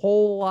wasn't a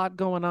whole lot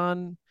going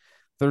on.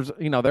 There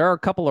are a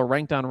couple of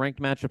ranked on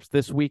ranked matchups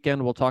this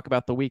weekend. We'll talk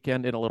about the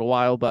weekend in a little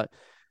while, but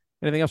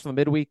anything else from the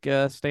midweek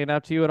stand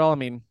out to you at all? I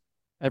mean,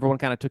 everyone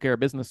kind of took care of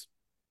business.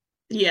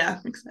 Yeah,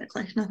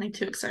 exactly. Nothing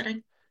too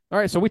exciting. All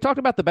right, so we talked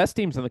about the best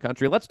teams in the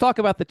country. Let's talk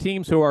about the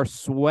teams who are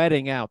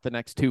sweating out the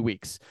next 2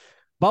 weeks.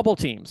 Bubble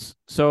teams.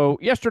 So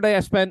yesterday I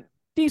spent a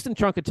decent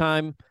chunk of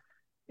time,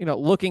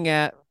 looking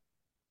at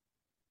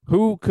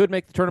who could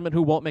make the tournament,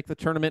 who won't make the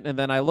tournament. And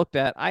then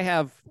I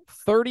have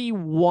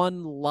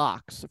 31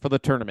 locks for the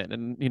tournament.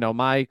 And,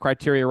 my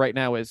criteria right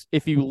now is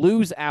if you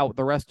lose out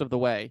the rest of the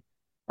way,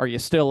 are you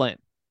still in?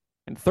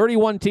 And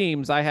 31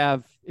 teams I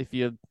have, if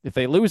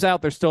they lose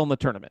out, they're still in the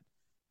tournament.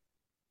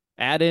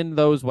 Add in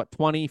those,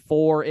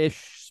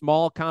 24-ish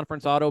small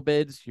conference auto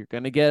bids. You're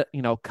going to get,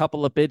 a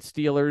couple of bid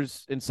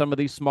stealers in some of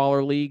these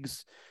smaller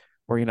leagues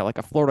where, like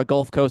a Florida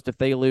Gulf Coast, if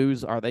they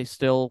lose, are they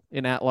still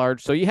in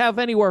at-large? So you have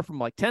anywhere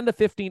from 10 to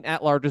 15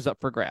 at-larges up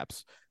for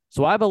grabs.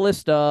 So I have a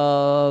list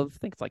of, I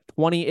think it's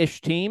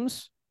 20-ish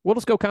teams. We'll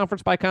just go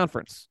conference by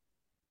conference.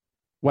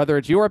 Whether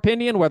it's your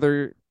opinion,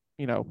 whether,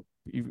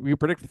 you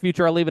predict the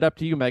future, I'll leave it up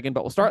to you, Megan.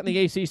 But we'll start in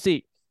the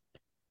ACC.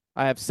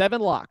 I have 7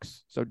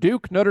 locks. So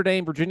Duke, Notre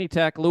Dame, Virginia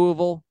Tech,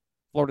 Louisville,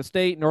 Florida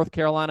State, North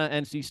Carolina,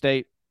 NC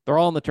State. They're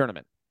all in the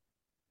tournament.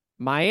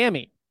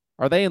 Miami,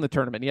 are they in the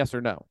tournament? Yes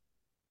or no?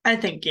 I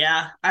think,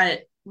 yeah.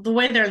 The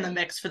way they're in the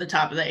mix for the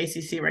top of the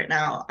ACC right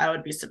now, I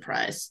would be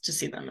surprised to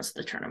see them miss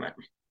the tournament.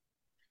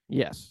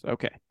 Yes.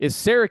 Okay. Is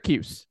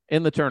Syracuse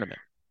in the tournament?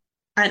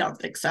 I don't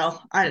think so.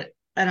 I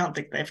don't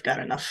think they've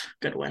got enough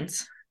good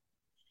wins.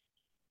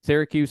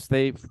 Syracuse,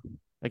 they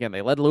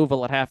led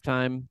Louisville at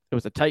halftime. It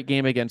was a tight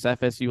game against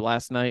FSU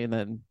last night, and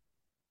then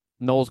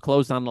Knowles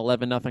closed on an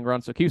 11-0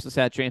 run. So Cuse has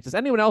had chances.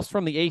 Anyone else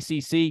from the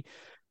ACC?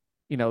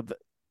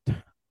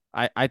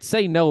 I'd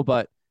say no,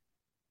 but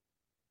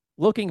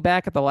looking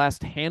back at the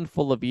last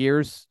handful of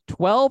years,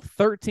 12,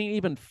 13,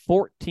 even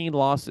 14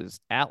 losses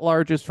at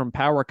larges from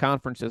power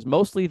conferences.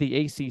 Mostly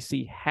the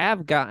ACC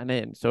have gotten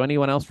in. So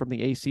anyone else from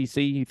the ACC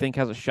you think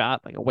has a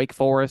shot, like a Wake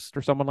Forest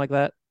or someone like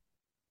that?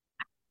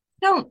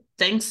 I don't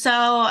think so.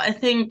 I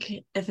think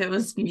if it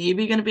was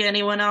maybe going to be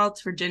anyone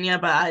else, Virginia,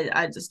 but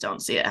I just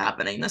don't see it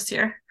happening this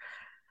year.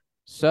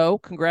 So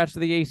congrats to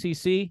the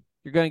ACC.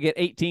 You're going to get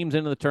 8 teams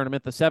into the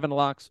tournament, the 7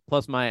 locks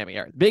plus Miami.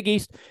 All right, Big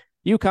East,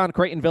 UConn,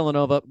 Creighton,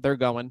 Villanova, they're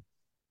going.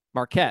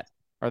 Marquette,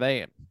 are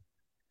they in?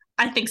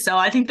 I think so.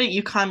 I think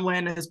the UConn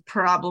win is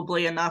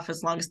probably enough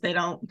as long as they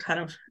don't kind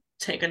of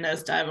take a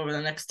nosedive over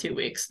the next 2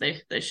 weeks.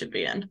 They should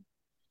be in.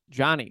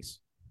 Johnnies.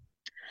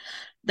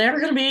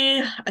 They're going to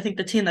be, I think,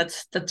 the team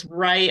that's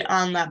right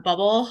on that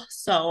bubble.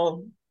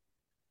 So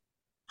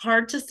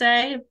hard to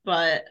say,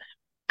 but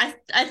I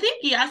think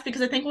yes,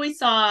 because I think we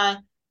saw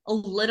a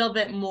little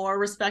bit more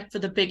respect for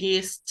the Big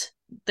East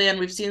than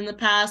we've seen in the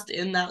past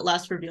in that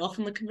last reveal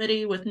from the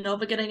committee with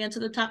Nova getting into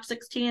the top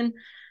 16.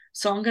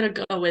 So I'm going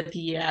to go with,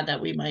 that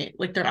we might,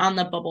 they're on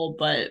the bubble,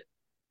 but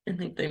I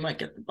think they might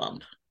get the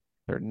bump.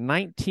 They're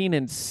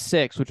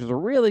 19-6, which is a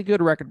really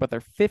good record, but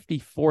they're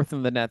 54th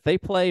in the net. They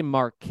play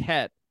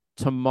Marquette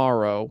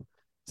tomorrow.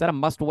 Is that a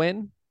must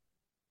win?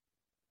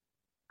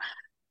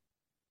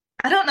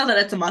 I don't know that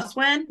it's a must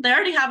win. They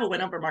already have a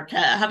win over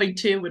Marquette. Having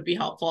 2 would be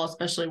helpful,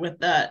 especially with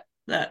that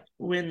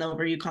win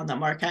over UConn that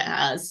Marquette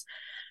has.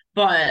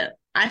 But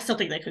I still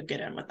think they could get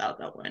in without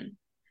that win.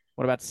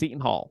 What about Seton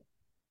Hall?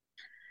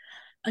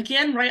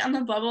 Again, right on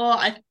the bubble.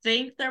 I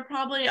think they're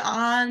probably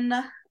on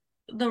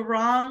the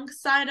wrong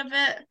side of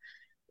it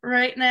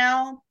right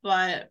now,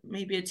 but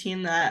maybe a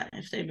team that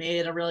if they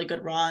made a really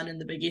good run in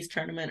the Big East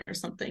tournament or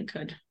something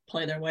could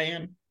play their way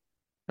in.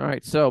 All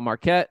right, so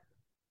Marquette,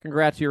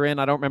 congrats, you're in.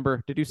 I don't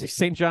remember. Did you say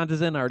St. John's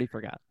is in? I already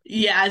forgot.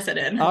 Yeah, I said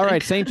in. All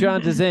right, St.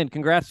 John's is in.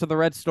 Congrats to the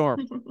Red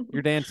Storm.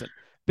 You're dancing.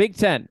 Big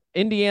Ten,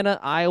 Indiana,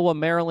 Iowa,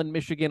 Maryland,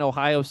 Michigan,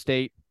 Ohio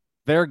State.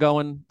 They're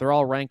going. They're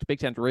all ranked. Big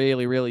Ten's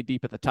really, really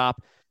deep at the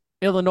top.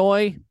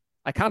 Illinois,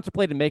 I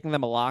contemplated making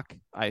them a lock.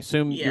 I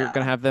assume you're going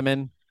to have them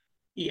in.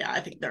 Yeah, I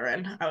think they're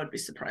in. I would be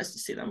surprised to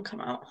see them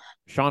come out.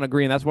 Shauna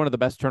Green, that's one of the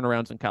best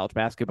turnarounds in college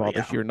basketball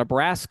this year.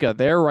 Nebraska,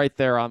 they're right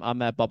there on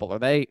that bubble. Are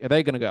they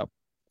going to go?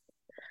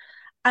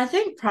 I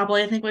think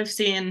probably. I think we've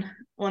seen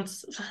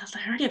once.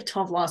 They already have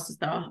 12 losses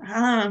though.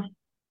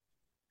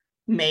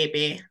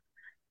 Maybe.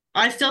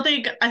 I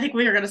think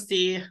we are going to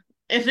see,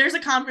 if there's a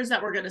conference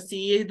that we're going to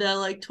see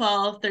the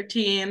 12,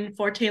 13,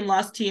 14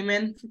 loss team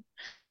in,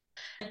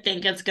 I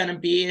think it's going to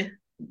be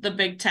the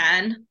Big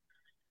Ten.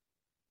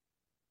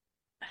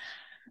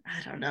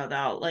 I don't know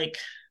though.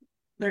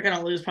 They're going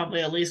to lose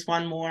probably at least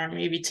 1 more,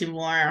 maybe 2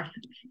 more.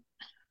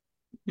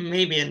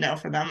 maybe a no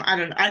for them.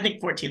 I think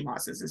 14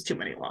 losses is too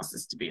many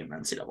losses to be in the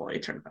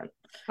NCAA tournament.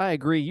 I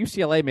agree.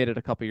 UCLA made it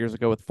a couple years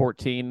ago with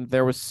 14.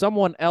 There was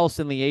someone else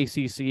in the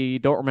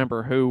ACC, don't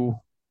remember who.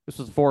 This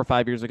was 4 or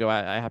 5 years ago.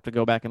 I have to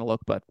go back and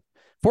look, but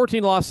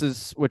 14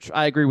 losses, which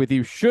I agree with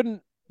you,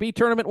 shouldn't be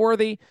tournament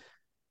worthy.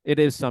 It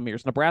is some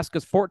years.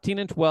 Nebraska's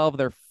 14-12.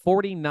 They're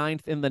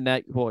 49th in the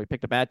net. Boy, we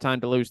picked a bad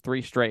time to lose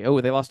 3 straight. Oh,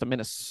 they lost to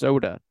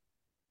Minnesota.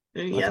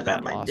 Yeah,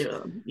 that might do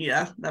it.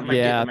 Yeah, that might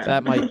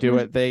that might do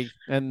it.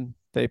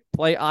 They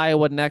play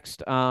Iowa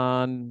next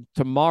on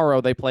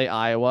tomorrow. They play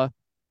Iowa.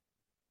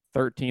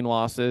 13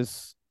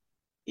 losses.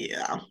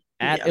 Yeah.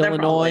 At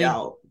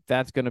Illinois,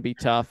 that's going to be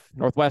tough.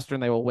 Northwestern,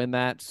 they will win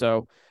that.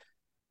 So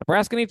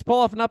Nebraska needs to pull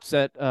off an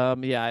upset.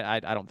 I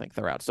don't think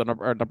they're out. So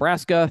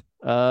Nebraska,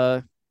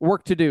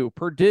 work to do.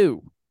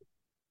 Purdue.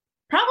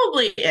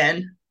 Probably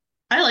in.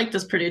 I like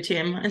this Purdue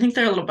team. I think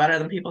they're a little better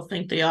than people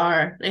think they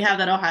are. They have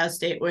that Ohio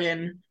State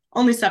win.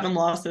 Only 7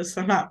 losses,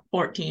 so not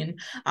 14.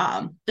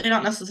 They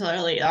don't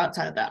necessarily,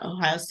 outside of that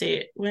Ohio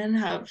State win,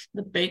 have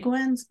the big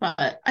wins,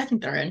 but I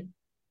think they're in.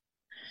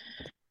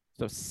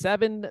 So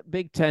 7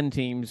 Big Ten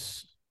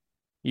teams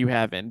you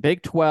have in.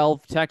 Big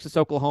 12, Texas,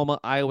 Oklahoma,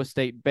 Iowa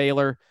State,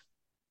 Baylor.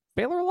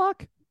 Baylor a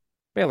lock?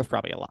 Baylor's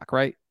probably a lock,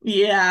 right?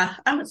 Yeah,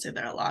 I would say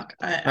they're a lock.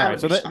 All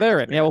right, so they're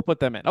in. Yeah, we'll put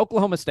them in.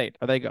 Oklahoma State,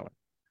 are they going?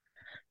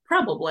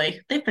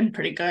 Probably. They've been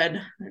pretty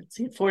good. Let's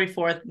see,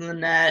 44th in the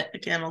net.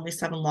 Again, only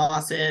 7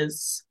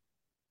 losses.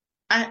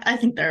 I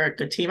think they're a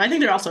good team. I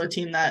think they're also a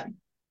team that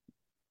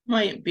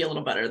might be a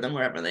little better than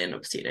wherever they end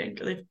up seeding.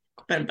 They've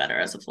been better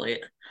as of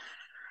late.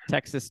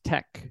 Texas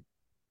Tech.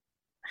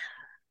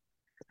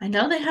 I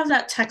know they have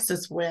that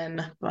Texas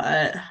win,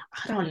 but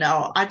I don't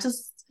know. I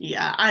just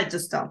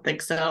don't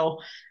think so.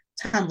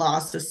 10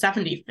 losses,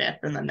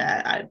 75th in the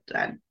net.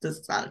 This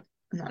is not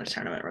a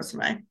tournament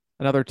resume.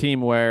 Another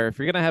team where if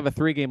you're going to have a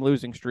 3-game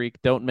losing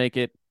streak, don't make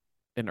it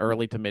in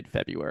early to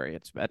mid-February.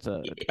 It's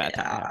a bad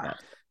time to have that.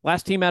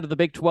 Last team out of the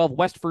Big 12,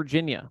 West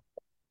Virginia.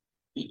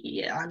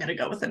 Yeah, I'm going to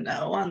go with a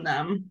no on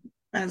them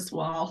as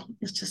well.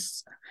 It's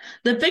just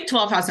the Big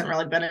 12 hasn't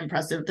really been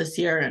impressive this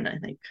year, and I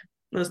think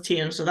those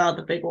teams without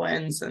the big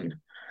wins, and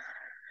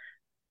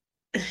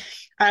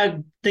I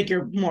think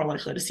you're more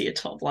likely to see a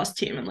 12-loss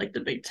team in like the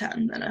Big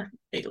 10 than a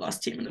 8-loss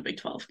team in the Big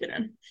 12 get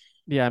in.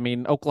 Yeah, I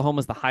mean,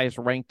 Oklahoma's the highest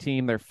ranked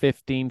team. They're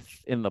 15th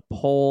in the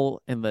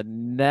poll in the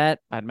net.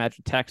 I'd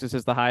imagine Texas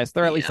is the highest.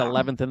 They're at least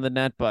 11th in the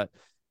net, but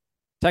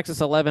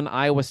Texas 11,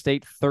 Iowa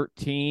State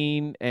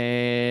 13,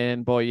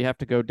 and boy, you have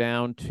to go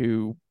down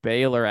to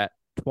Baylor at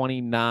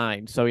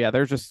 29. So yeah,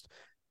 there's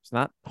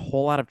not a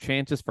whole lot of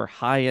chances for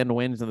high-end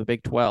wins in the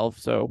Big 12.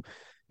 So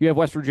you have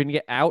West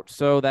Virginia out.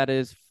 So that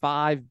is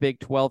 5 Big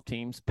 12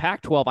 teams.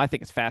 Pac-12, I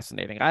think is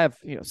fascinating. I have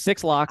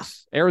 6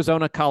 locks: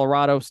 Arizona,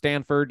 Colorado,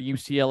 Stanford,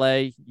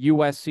 UCLA,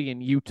 USC,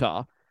 and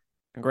Utah.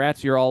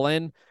 Congrats, you're all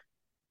in.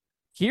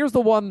 Here's the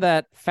one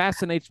that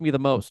fascinates me the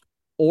most.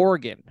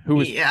 Oregon,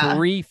 who is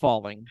free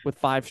falling with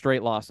 5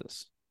 straight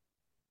losses.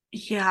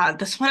 Yeah,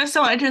 this one is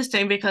so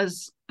interesting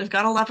because they've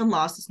got 11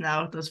 losses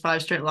now with those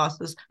 5 straight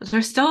losses, but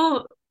they're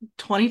still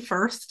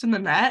 21st in the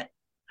net.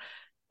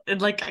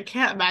 And I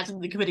can't imagine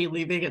the committee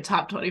leaving a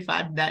top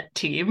 25 net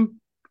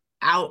team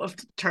out of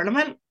the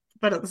tournament.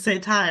 But at the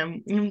same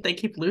time, they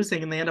keep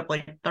losing and they end up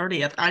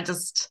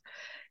 30th.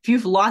 If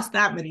you've lost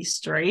that many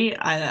straight,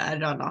 I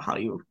don't know how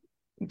you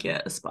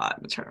get a spot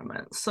in the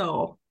tournament.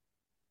 So,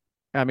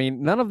 I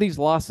mean, none of these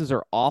losses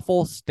are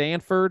awful.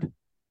 Stanford,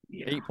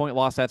 8-point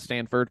loss at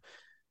Stanford.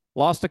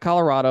 Lost to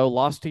Colorado,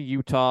 lost to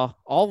Utah.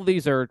 All of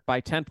these are by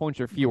 10 points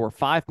or fewer.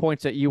 5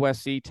 points at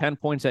USC, 10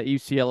 points at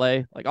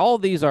UCLA. All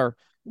of these are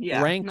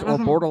ranked or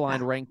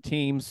borderline ranked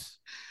teams.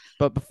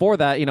 But before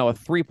that, a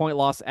 3-point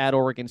loss at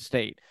Oregon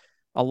State.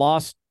 A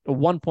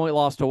 1-point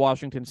loss to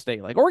Washington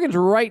State. Oregon's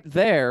right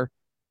there.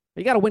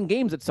 You got to win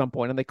games at some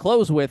point. And they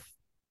close with,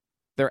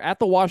 they're at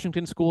the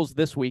Washington schools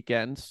this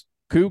weekend.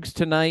 Cougs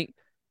tonight.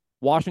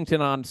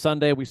 Washington on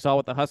Sunday. We saw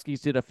what the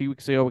Huskies did a few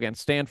weeks ago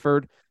against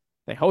Stanford.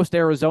 They host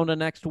Arizona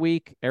next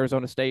week.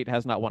 Arizona State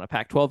has not won a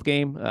Pac-12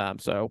 game,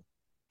 so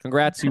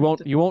congrats. You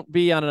won't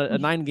be on a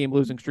 9-game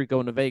losing streak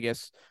going to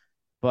Vegas,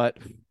 but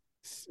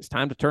it's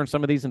time to turn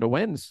some of these into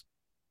wins.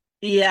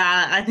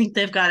 Yeah, I think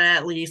they've got to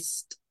at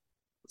least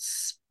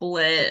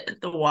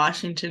split the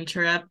Washington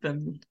trip,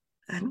 and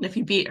if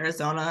you beat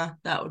Arizona,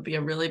 that would be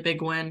a really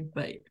big win.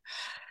 But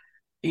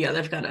yeah,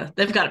 they've got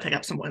to pick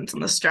up some wins on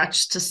the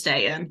stretch to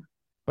stay in.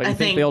 But you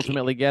think they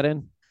ultimately get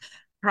in?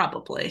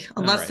 Probably.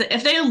 Unless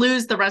if they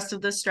lose the rest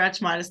of the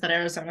stretch minus that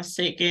Arizona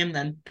State game,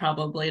 then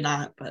probably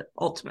not. But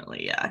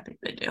ultimately, yeah, I think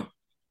they do.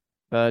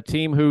 A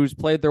team who's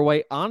played their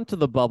way onto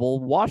the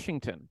bubble,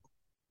 Washington.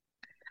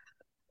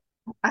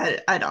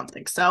 I don't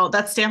think so.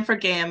 That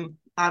Stanford game,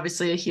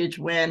 obviously a huge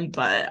win,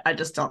 but I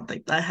just don't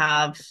think they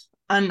have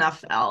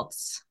enough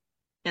else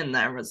in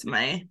their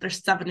resume. They're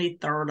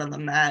 73rd in the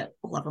net,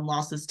 11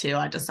 losses too.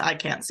 I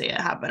can't see it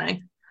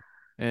happening.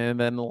 And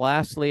then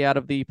lastly, out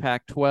of the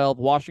Pac-12,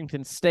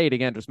 Washington State,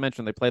 again, just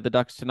mentioned they played the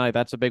Ducks tonight.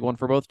 That's a big one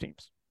for both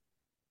teams.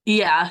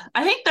 Yeah,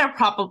 I think they're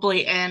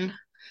probably in.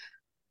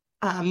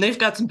 They've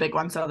got some big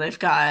ones though. They've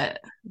got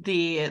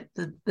the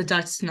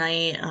Ducks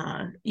tonight,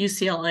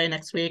 UCLA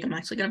next week. I'm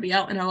actually going to be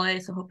out in LA,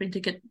 so hoping to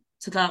get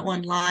to that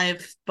one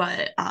live.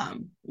 But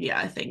yeah,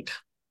 I think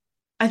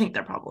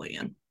they're probably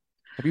in.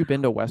 Have you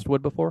been to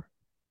Westwood before?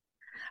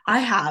 I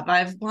have.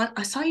 I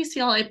saw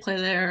UCLA play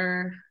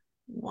there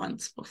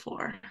once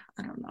before.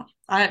 I don't know.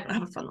 I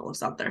have a friend that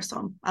lives out there, so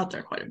I'm out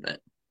there quite a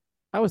bit.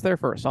 I was there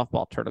for a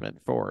softball tournament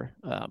for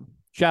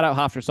shout out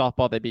Hofstra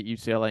softball. They beat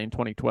UCLA in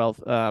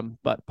 2012.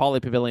 But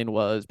Pauley Pavilion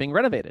was being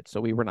renovated, so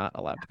we were not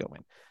allowed to go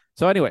in.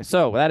 So anyway,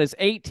 so that is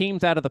 8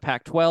 teams out of the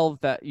Pac-12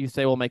 that you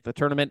say will make the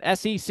tournament.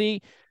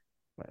 SEC,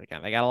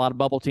 again, they got a lot of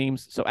bubble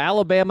teams. So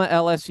Alabama,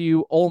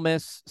 LSU, Ole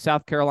Miss,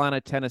 South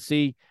Carolina,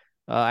 Tennessee.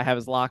 I have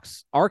as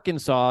locks.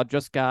 Arkansas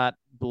just got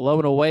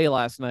blown away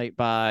last night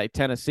by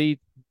Tennessee.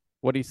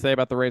 What do you say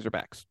about the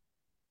Razorbacks?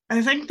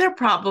 I think they're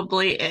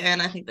probably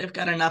in. I think they've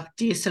got enough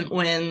decent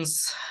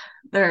wins.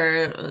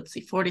 They're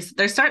 40.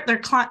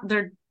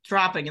 They're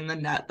dropping in the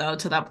net though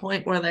to that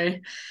point where they're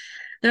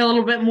a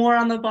little bit more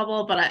on the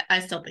bubble, but I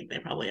still think they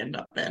probably end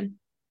up in.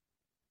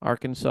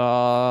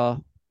 Arkansas,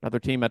 another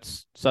team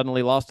that's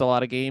suddenly lost a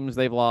lot of games.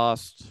 They've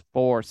lost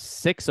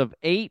 6 of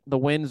 8. The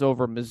wins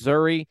over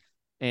Missouri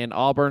and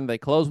Auburn. They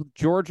close with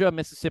Georgia,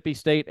 Mississippi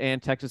State,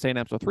 and Texas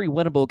A&M. So 3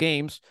 winnable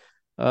games,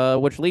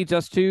 which leads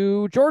us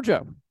to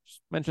Georgia.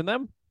 Just mention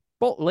them.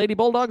 Lady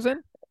Bulldogs in?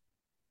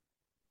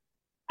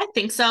 I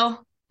think so.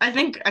 I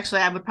think actually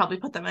I would probably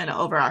put them in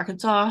over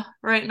Arkansas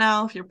right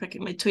now if you're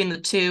picking between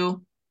the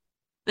two.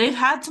 They've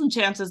had some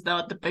chances though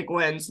at the big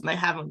wins and they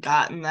haven't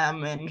gotten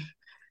them. And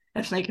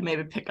if they can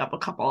maybe pick up a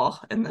couple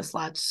in this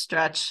last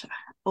stretch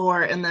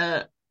or in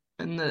the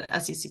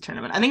SEC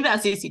tournament. I think the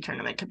SEC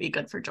tournament could be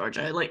good for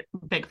Georgia, like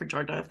big for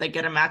Georgia if they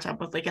get a matchup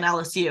with like an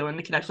LSU and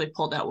they can actually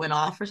pull that win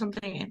off or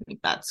something. I think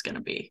that's going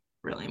to be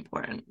really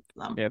important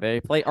for them. Yeah,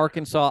 they play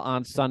Arkansas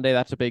on Sunday.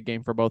 That's a big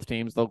game for both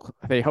teams.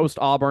 They host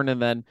Auburn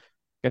and then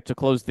get to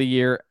close the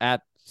year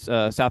at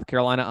South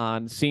Carolina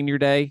on Senior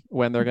Day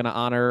when they're going to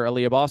honor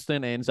Aaliyah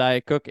Boston and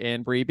Zia Cook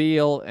and Bree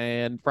Beal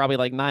and probably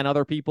like 9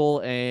 other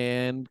people.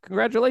 And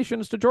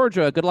congratulations to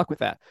Georgia. Good luck with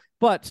that.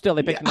 But still,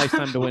 they picked a nice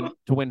time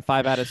to win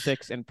 5 out of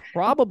 6 and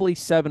probably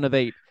 7 of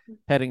 8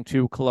 heading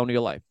to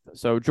Colonial Life.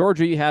 So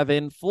Georgia, you have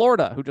in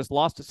Florida, who just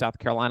lost to South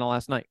Carolina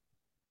last night.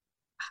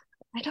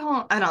 I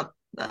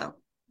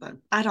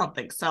don't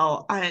think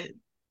so.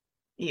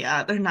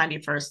 Yeah, they're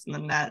 91st in the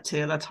net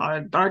too. That's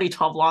hard. Already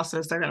 12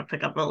 losses. They're going to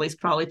pick up at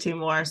least probably 2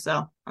 more.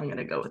 So I'm going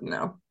to go with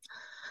no.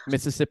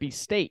 Mississippi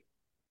State.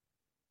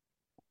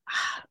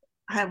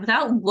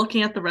 Without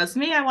looking at the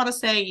resume, I want to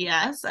say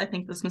yes. I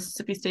think this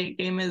Mississippi State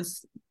game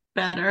is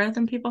better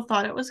than people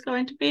thought it was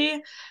going to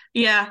be.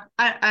 Yeah,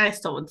 I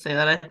still would say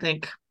that. I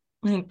think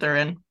they're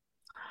in.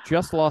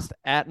 Just lost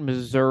at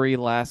Missouri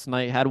last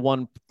night. Had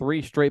won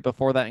 3 straight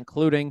before that,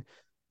 including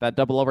that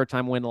double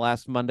overtime win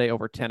last Monday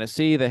over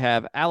Tennessee. They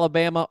have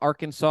Alabama,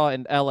 Arkansas,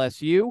 and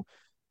LSU.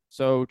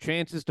 So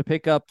chances to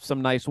pick up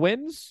some nice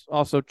wins.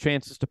 Also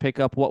chances to pick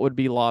up what would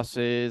be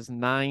losses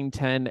 9,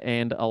 10,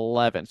 and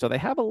 11. So they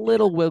have a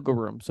little wiggle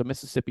room. So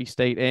Mississippi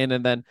State in.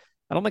 And then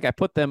I don't think I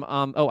put them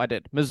on. Oh, I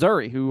did.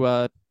 Missouri, who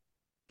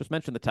just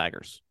mentioned the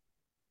Tigers.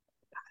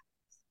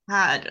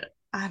 I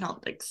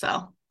don't think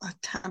so.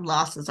 10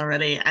 losses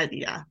already.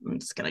 I'm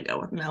just going to go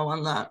with no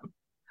on that.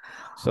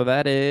 So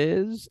that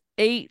is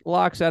 8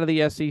 locks out of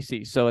the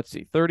SEC. So let's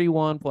see,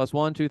 31 plus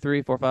 1, 2,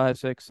 3, 4, 5,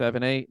 6,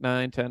 7, 8,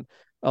 9, 10,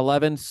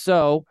 11.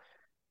 So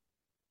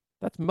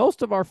that's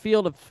most of our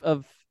field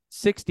of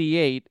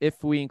 68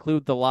 if we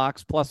include the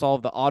locks plus all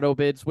of the auto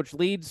bids, which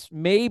leads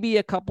maybe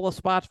a couple of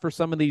spots for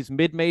some of these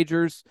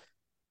mid-majors.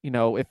 You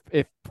know,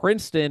 if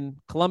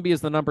Princeton, Columbia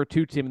is the number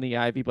 2 team in the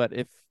Ivy, but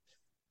if,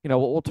 you know,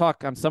 we'll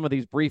talk on some of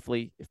these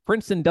briefly. If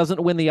Princeton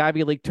doesn't win the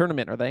Ivy League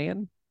tournament, are they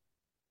in?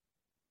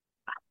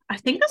 I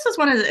think this is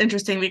one is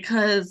interesting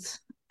because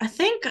I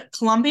think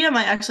Columbia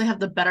might actually have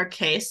the better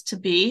case to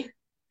be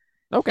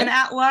an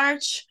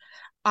at-large.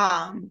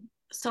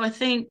 So I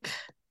think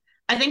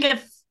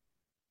if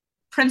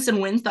Princeton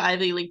wins the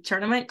Ivy League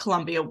tournament,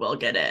 Columbia will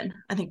get in.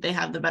 I think they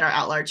have the better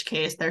at-large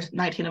case. They're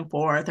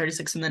 19-4,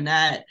 36 in the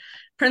net.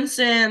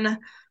 Princeton,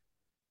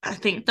 I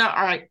think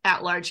the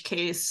at-large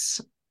case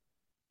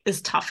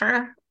is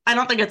tougher. I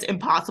don't think it's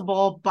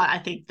impossible, but I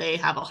think they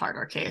have a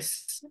harder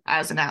case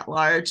as an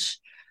at-large.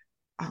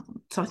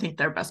 So I think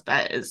their best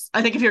bet is,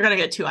 I think if you're going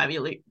to get 2 Ivy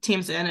League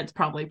teams in, it's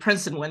probably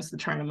Princeton wins the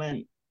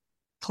tournament,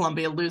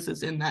 Columbia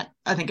loses in that.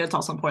 I think it's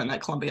also important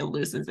that Columbia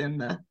loses in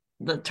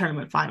the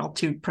tournament final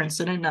to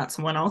Princeton and not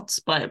someone else.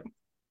 But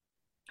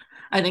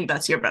I think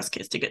that's your best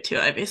case to get 2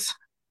 Ivies.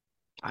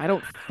 I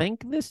don't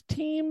think this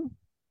team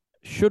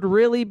should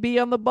really be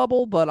on the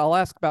bubble, but I'll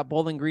ask about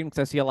Bowling Green because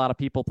I see a lot of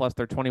people, plus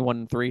they're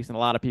 21-3, and a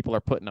lot of people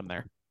are putting them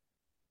there.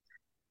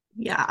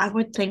 Yeah, I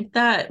would think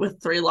that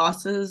with 3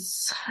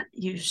 losses,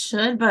 you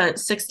should, but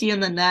 60 in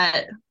the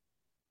net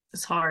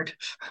is hard.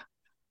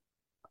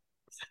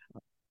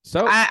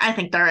 So I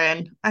think they're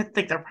in. I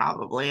think they're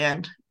probably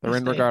in. They're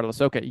in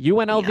regardless. Okay.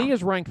 UNLV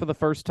is ranked for the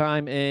first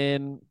time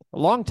in a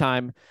long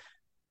time.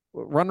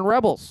 Running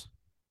Rebels.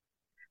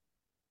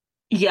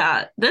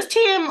 Yeah, this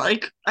team,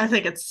 like, I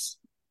think it's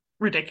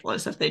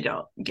ridiculous if they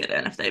don't get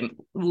in, if they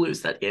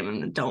lose that game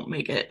and don't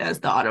make it as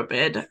the auto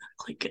bid.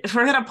 Like, if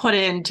we're going to put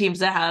in teams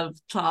that have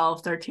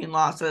 12, 13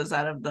 losses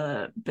out of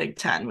the Big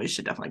Ten, we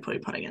should definitely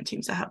be putting in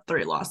teams that have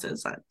 3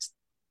 losses. That's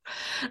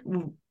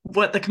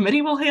what the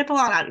committee will handle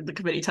on. The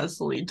committee tends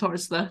to lean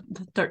towards the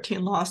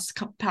 13 loss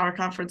power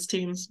conference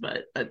teams,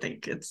 but I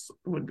think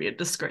would be a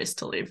disgrace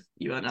to leave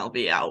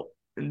UNLV out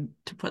and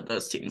to put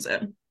those teams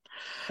in.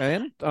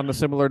 And on a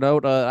similar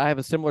note, I have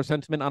a similar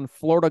sentiment on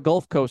Florida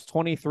Gulf Coast,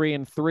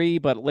 23-3,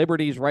 but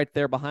Liberty's right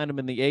there behind them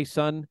in the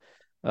ASUN.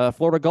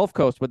 Florida Gulf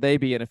Coast, would they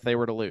be in if they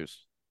were to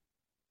lose?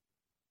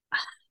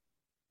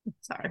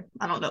 Sorry,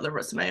 I don't know the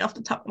resume off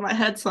the top of my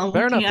head, so I'm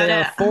fair enough. They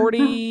are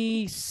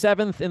it.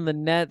 47th in the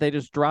net. They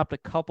just dropped a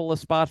couple of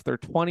spots. They're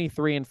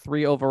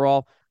 23-3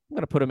 overall. I'm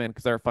going to put them in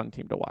because they're a fun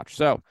team to watch.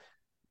 So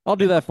I'll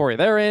do that for you.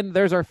 They're in.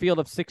 There's our field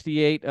of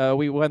 68.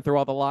 We went through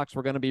all the locks.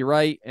 We're going to be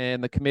right,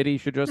 and the committee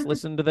should just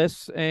listen to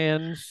this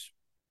and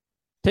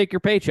take your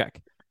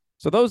paycheck.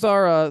 So those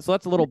are so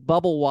that's a little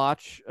bubble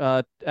watch.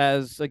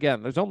 As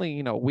again, there's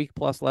only a week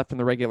plus left in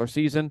the regular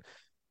season,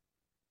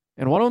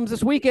 and one of them's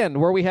this weekend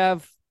where we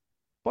have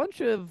a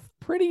bunch of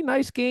pretty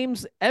nice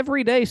games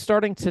every day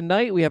starting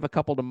tonight. We have a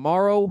couple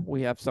tomorrow.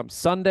 We have some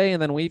Sunday,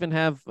 and then we even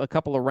have a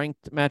couple of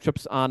ranked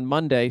matchups on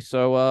Monday.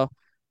 So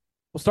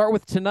we'll start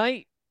with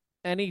tonight.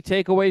 Any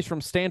takeaways from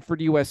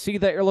Stanford USC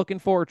that you're looking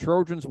for?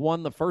 Trojans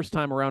won the first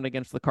time around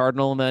against the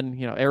Cardinal, and then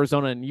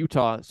Arizona and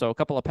Utah. So a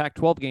couple of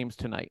Pac-12 games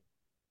tonight.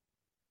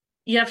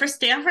 Yeah, for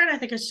Stanford, I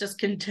think it's just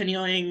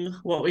continuing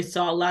what we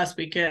saw last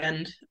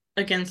weekend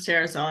against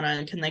Arizona,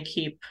 and can they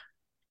keep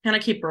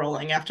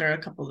rolling after a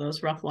couple of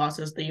those rough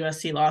losses, the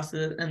USC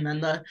losses, and then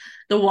the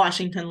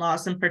Washington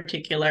loss in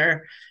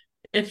particular.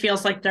 It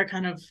feels like they're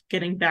kind of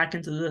getting back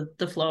into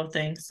the flow of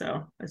things.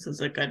 So this is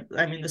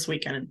this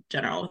weekend in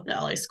general with the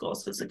LA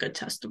schools is a good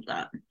test of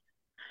that.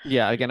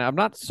 Yeah, again, I'm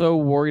not so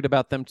worried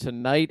about them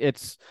tonight.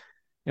 It's,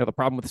 the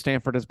problem with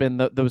Stanford has been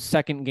those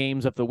second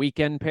games of the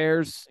weekend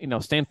pairs.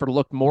 Stanford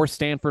looked more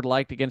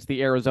Stanford-like against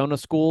the Arizona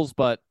schools,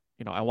 but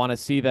I want to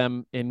see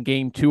them in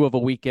game 2 of a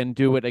weekend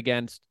do it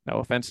against, no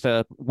offense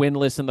to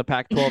winless in the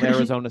Pac-12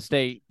 Arizona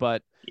State,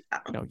 but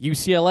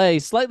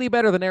UCLA slightly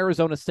better than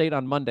Arizona State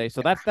on Monday.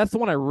 So that's the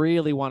one I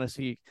really want to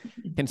see.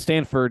 Can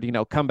Stanford,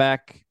 come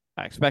back?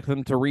 I expect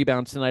them to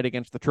rebound tonight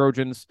against the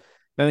Trojans.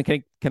 Then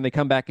can they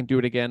come back and do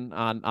it again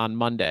on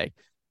Monday?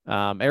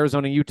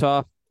 Arizona,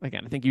 Utah,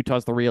 again, I think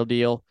Utah's the real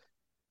deal.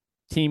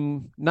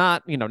 Team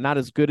not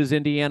as good as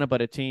Indiana,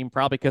 but a team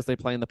probably because they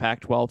play in the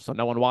Pac-12, so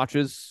no one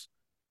watches.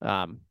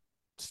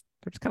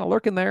 They're just kind of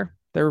lurking there.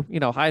 They're,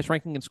 highest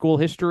ranking in school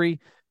history.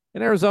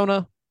 In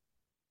Arizona,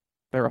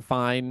 they're a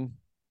fine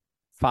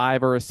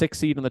 5 or a 6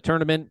 seed in the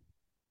tournament.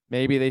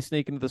 Maybe they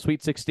sneak into the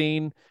Sweet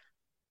 16,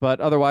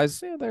 but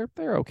otherwise, they're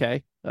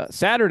okay.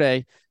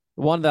 Saturday,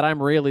 the one that I'm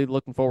really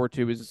looking forward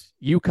to is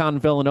UConn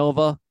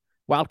Villanova.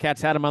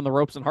 Wildcats had them on the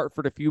ropes in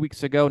Hartford a few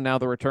weeks ago. Now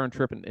the return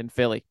trip in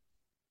Philly.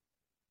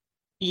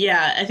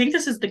 Yeah, I think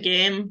this is the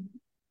game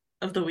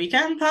of the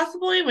weekend,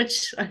 possibly,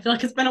 which I feel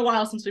like it's been a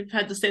while since we've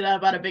had to say that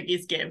about a Big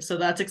East game. So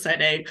that's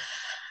exciting.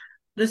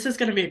 This is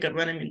going to be a good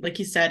one. I mean, like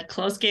you said,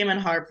 close game in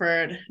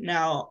Hartford,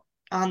 now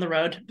on the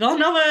road.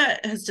 Villanova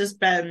has just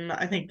been,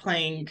 I think,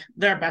 playing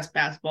their best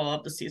basketball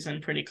of the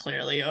season pretty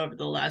clearly over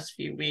the last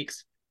few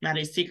weeks.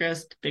 Maddie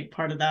Siegrist, big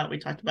part of that. We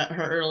talked about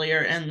her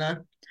earlier in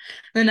the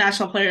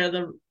National Player of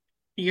the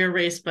Year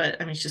race,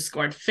 but I mean, she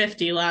scored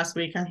 50 last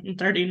week and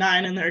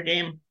 39 in their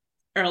game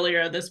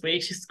earlier this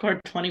week. She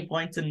scored 20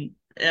 points in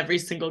every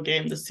single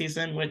game this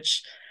season,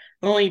 which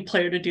the only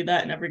player to do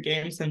that in every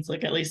game since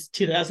like at least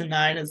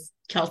 2009 is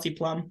Kelsey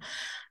Plum.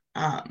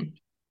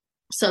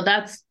 So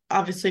that's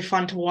obviously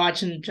fun to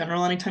watch in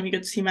general anytime you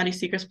get to see Maddie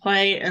Siegrist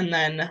play. And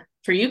then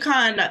for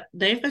UConn,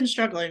 they've been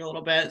struggling a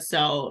little bit.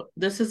 So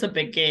this is a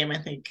big game. I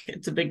think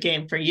it's a big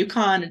game for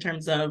UConn in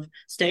terms of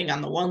staying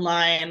on the one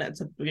line.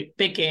 It's a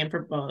big game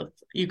for both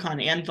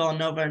UConn and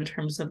Villanova in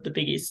terms of the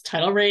Big East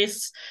title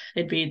race.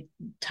 It'd be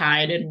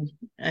tied in,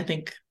 I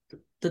think,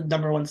 the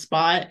number 1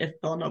 spot if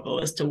Villanova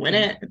was to win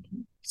it.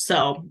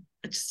 So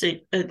it's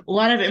a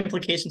lot of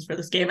implications for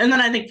this game. And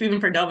then I think even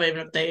for Nova,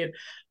 even if they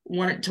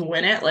weren't to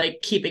win it, like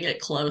keeping it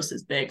close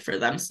is big for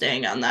them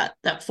staying on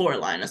that 4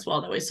 line as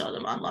well that we saw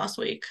them on last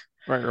week.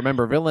 Right.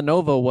 Remember,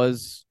 Villanova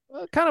was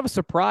kind of a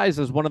surprise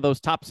as one of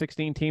those top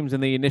 16 teams in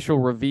the initial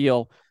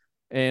reveal.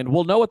 And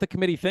we'll know what the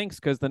committee thinks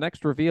because the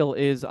next reveal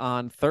is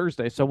on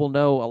Thursday. So we'll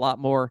know a lot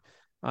more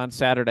on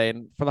Saturday.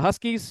 And for the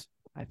Huskies,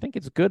 I think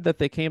it's good that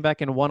they came back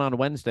and won on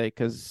Wednesday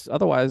because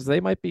otherwise they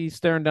might be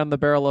staring down the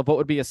barrel of what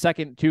would be a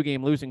second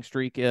 2-game losing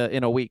streak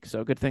in a week.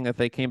 So good thing that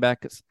they came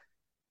back because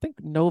I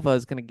think Nova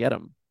is going to get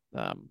them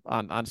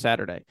on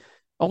Saturday.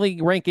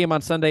 Only ranked game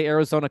on Sunday,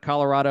 Arizona,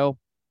 Colorado.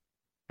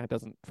 That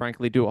doesn't,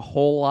 frankly, do a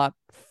whole lot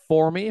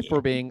for me, if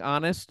we're being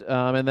honest.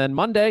 And then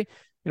Monday,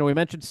 we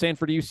mentioned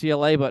Stanford,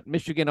 UCLA, but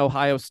Michigan,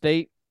 Ohio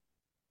State.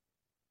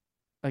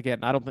 Again,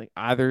 I don't think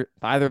either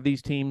of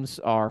these teams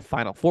are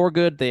Final Four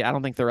good. I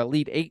don't think they're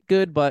Elite Eight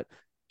good, but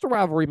it's a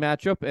rivalry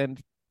matchup. And,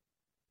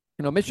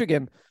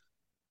 Michigan,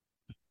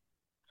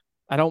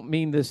 I don't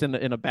mean this in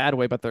a bad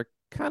way, but they're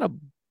kind of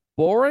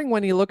boring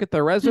when you look at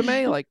their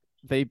resume. Like,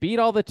 they beat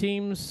all the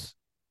teams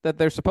that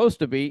they're supposed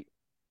to beat,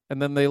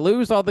 and then they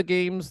lose all the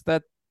games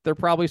that they're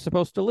probably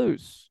supposed to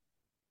lose.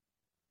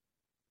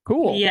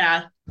 Cool.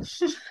 Yeah.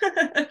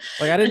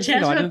 Like, I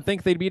didn't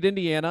think they'd beat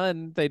Indiana,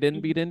 and they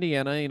didn't beat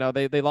Indiana.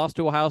 They lost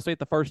to Ohio State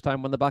the first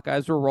time when the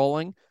Buckeyes were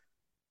rolling.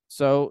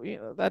 So,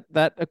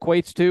 that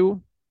equates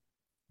to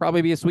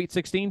probably be a Sweet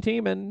 16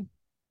 team, and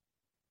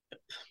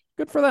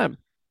good for them.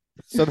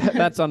 So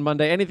that's on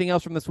Monday. Anything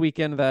else from this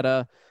weekend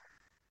that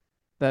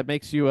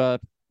makes you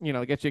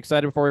gets you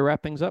excited before we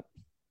wrap things up?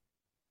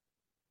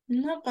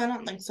 Nope, I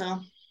don't think so.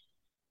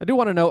 I do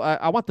want to know.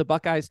 I want the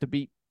Buckeyes to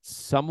beat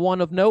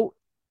someone of note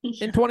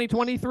in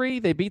 2023.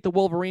 They beat the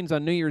Wolverines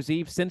on New Year's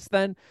Eve. Since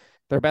then,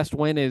 their best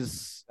win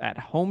is at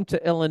home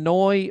to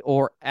Illinois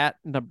or at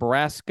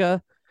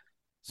Nebraska.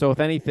 So if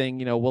anything,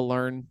 we'll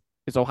learn,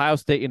 is Ohio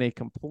State in a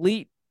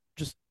complete,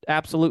 just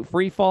absolute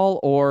free fall,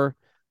 or,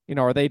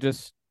 are they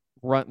just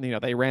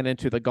they ran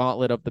into the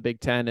gauntlet of the Big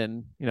Ten,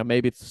 and,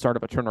 maybe it's the start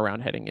of a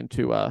turnaround heading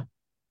into,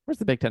 where's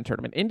the Big Ten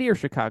tournament? Indy or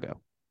Chicago?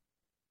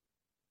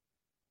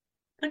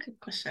 That's a good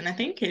question. I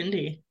think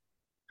Indy.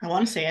 I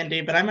want to say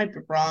Indy, but I might be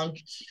wrong.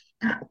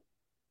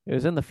 It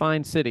was in the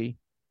fine city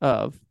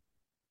of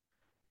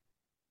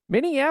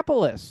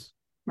Minneapolis.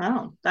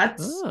 Wow,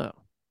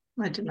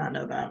 I did not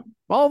know that.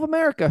 All of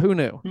America, who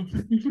knew?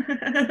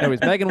 Anyways,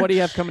 Megan, what do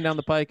you have coming down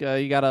the pike?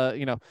 You got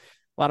a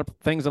lot of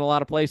things in a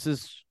lot of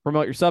places.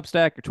 Promote your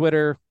Substack, your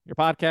Twitter, your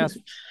podcast.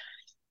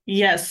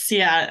 Yes,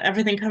 yeah,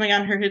 everything coming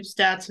on Her Hoop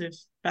Stats. We've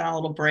been on a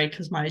little break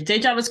because my day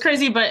job was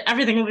crazy, but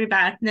everything will be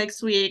back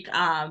next week.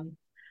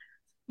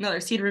 Another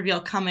seed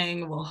reveal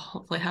coming. We'll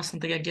hopefully have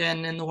something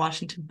again in the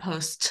Washington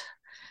Post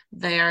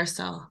there,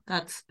 so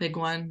that's a big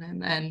one.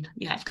 And then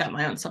I've got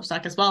my own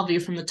Substack as well, View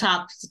from the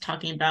Top,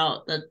 talking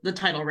about the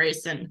title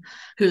race and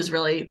who's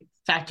really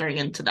factoring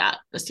into that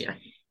this year.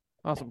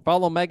 Awesome.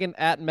 Follow Megan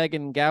at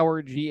Megan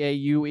Gauer,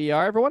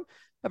 Gauer. Everyone,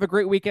 have a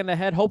great weekend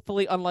ahead.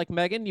 Hopefully, unlike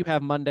Megan, you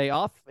have Monday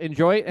off.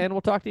 Enjoy it, and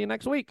we'll talk to you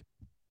next week.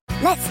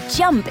 Let's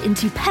jump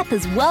into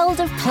Peppa's world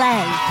of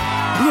play.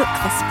 Look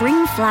for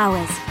spring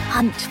flowers,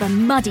 hunt for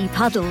muddy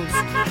puddles,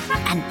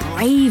 and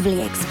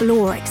bravely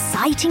explore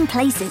exciting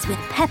places with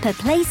Peppa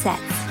playsets.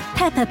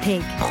 Peppa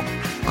Pig,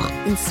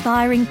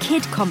 inspiring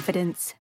kid confidence.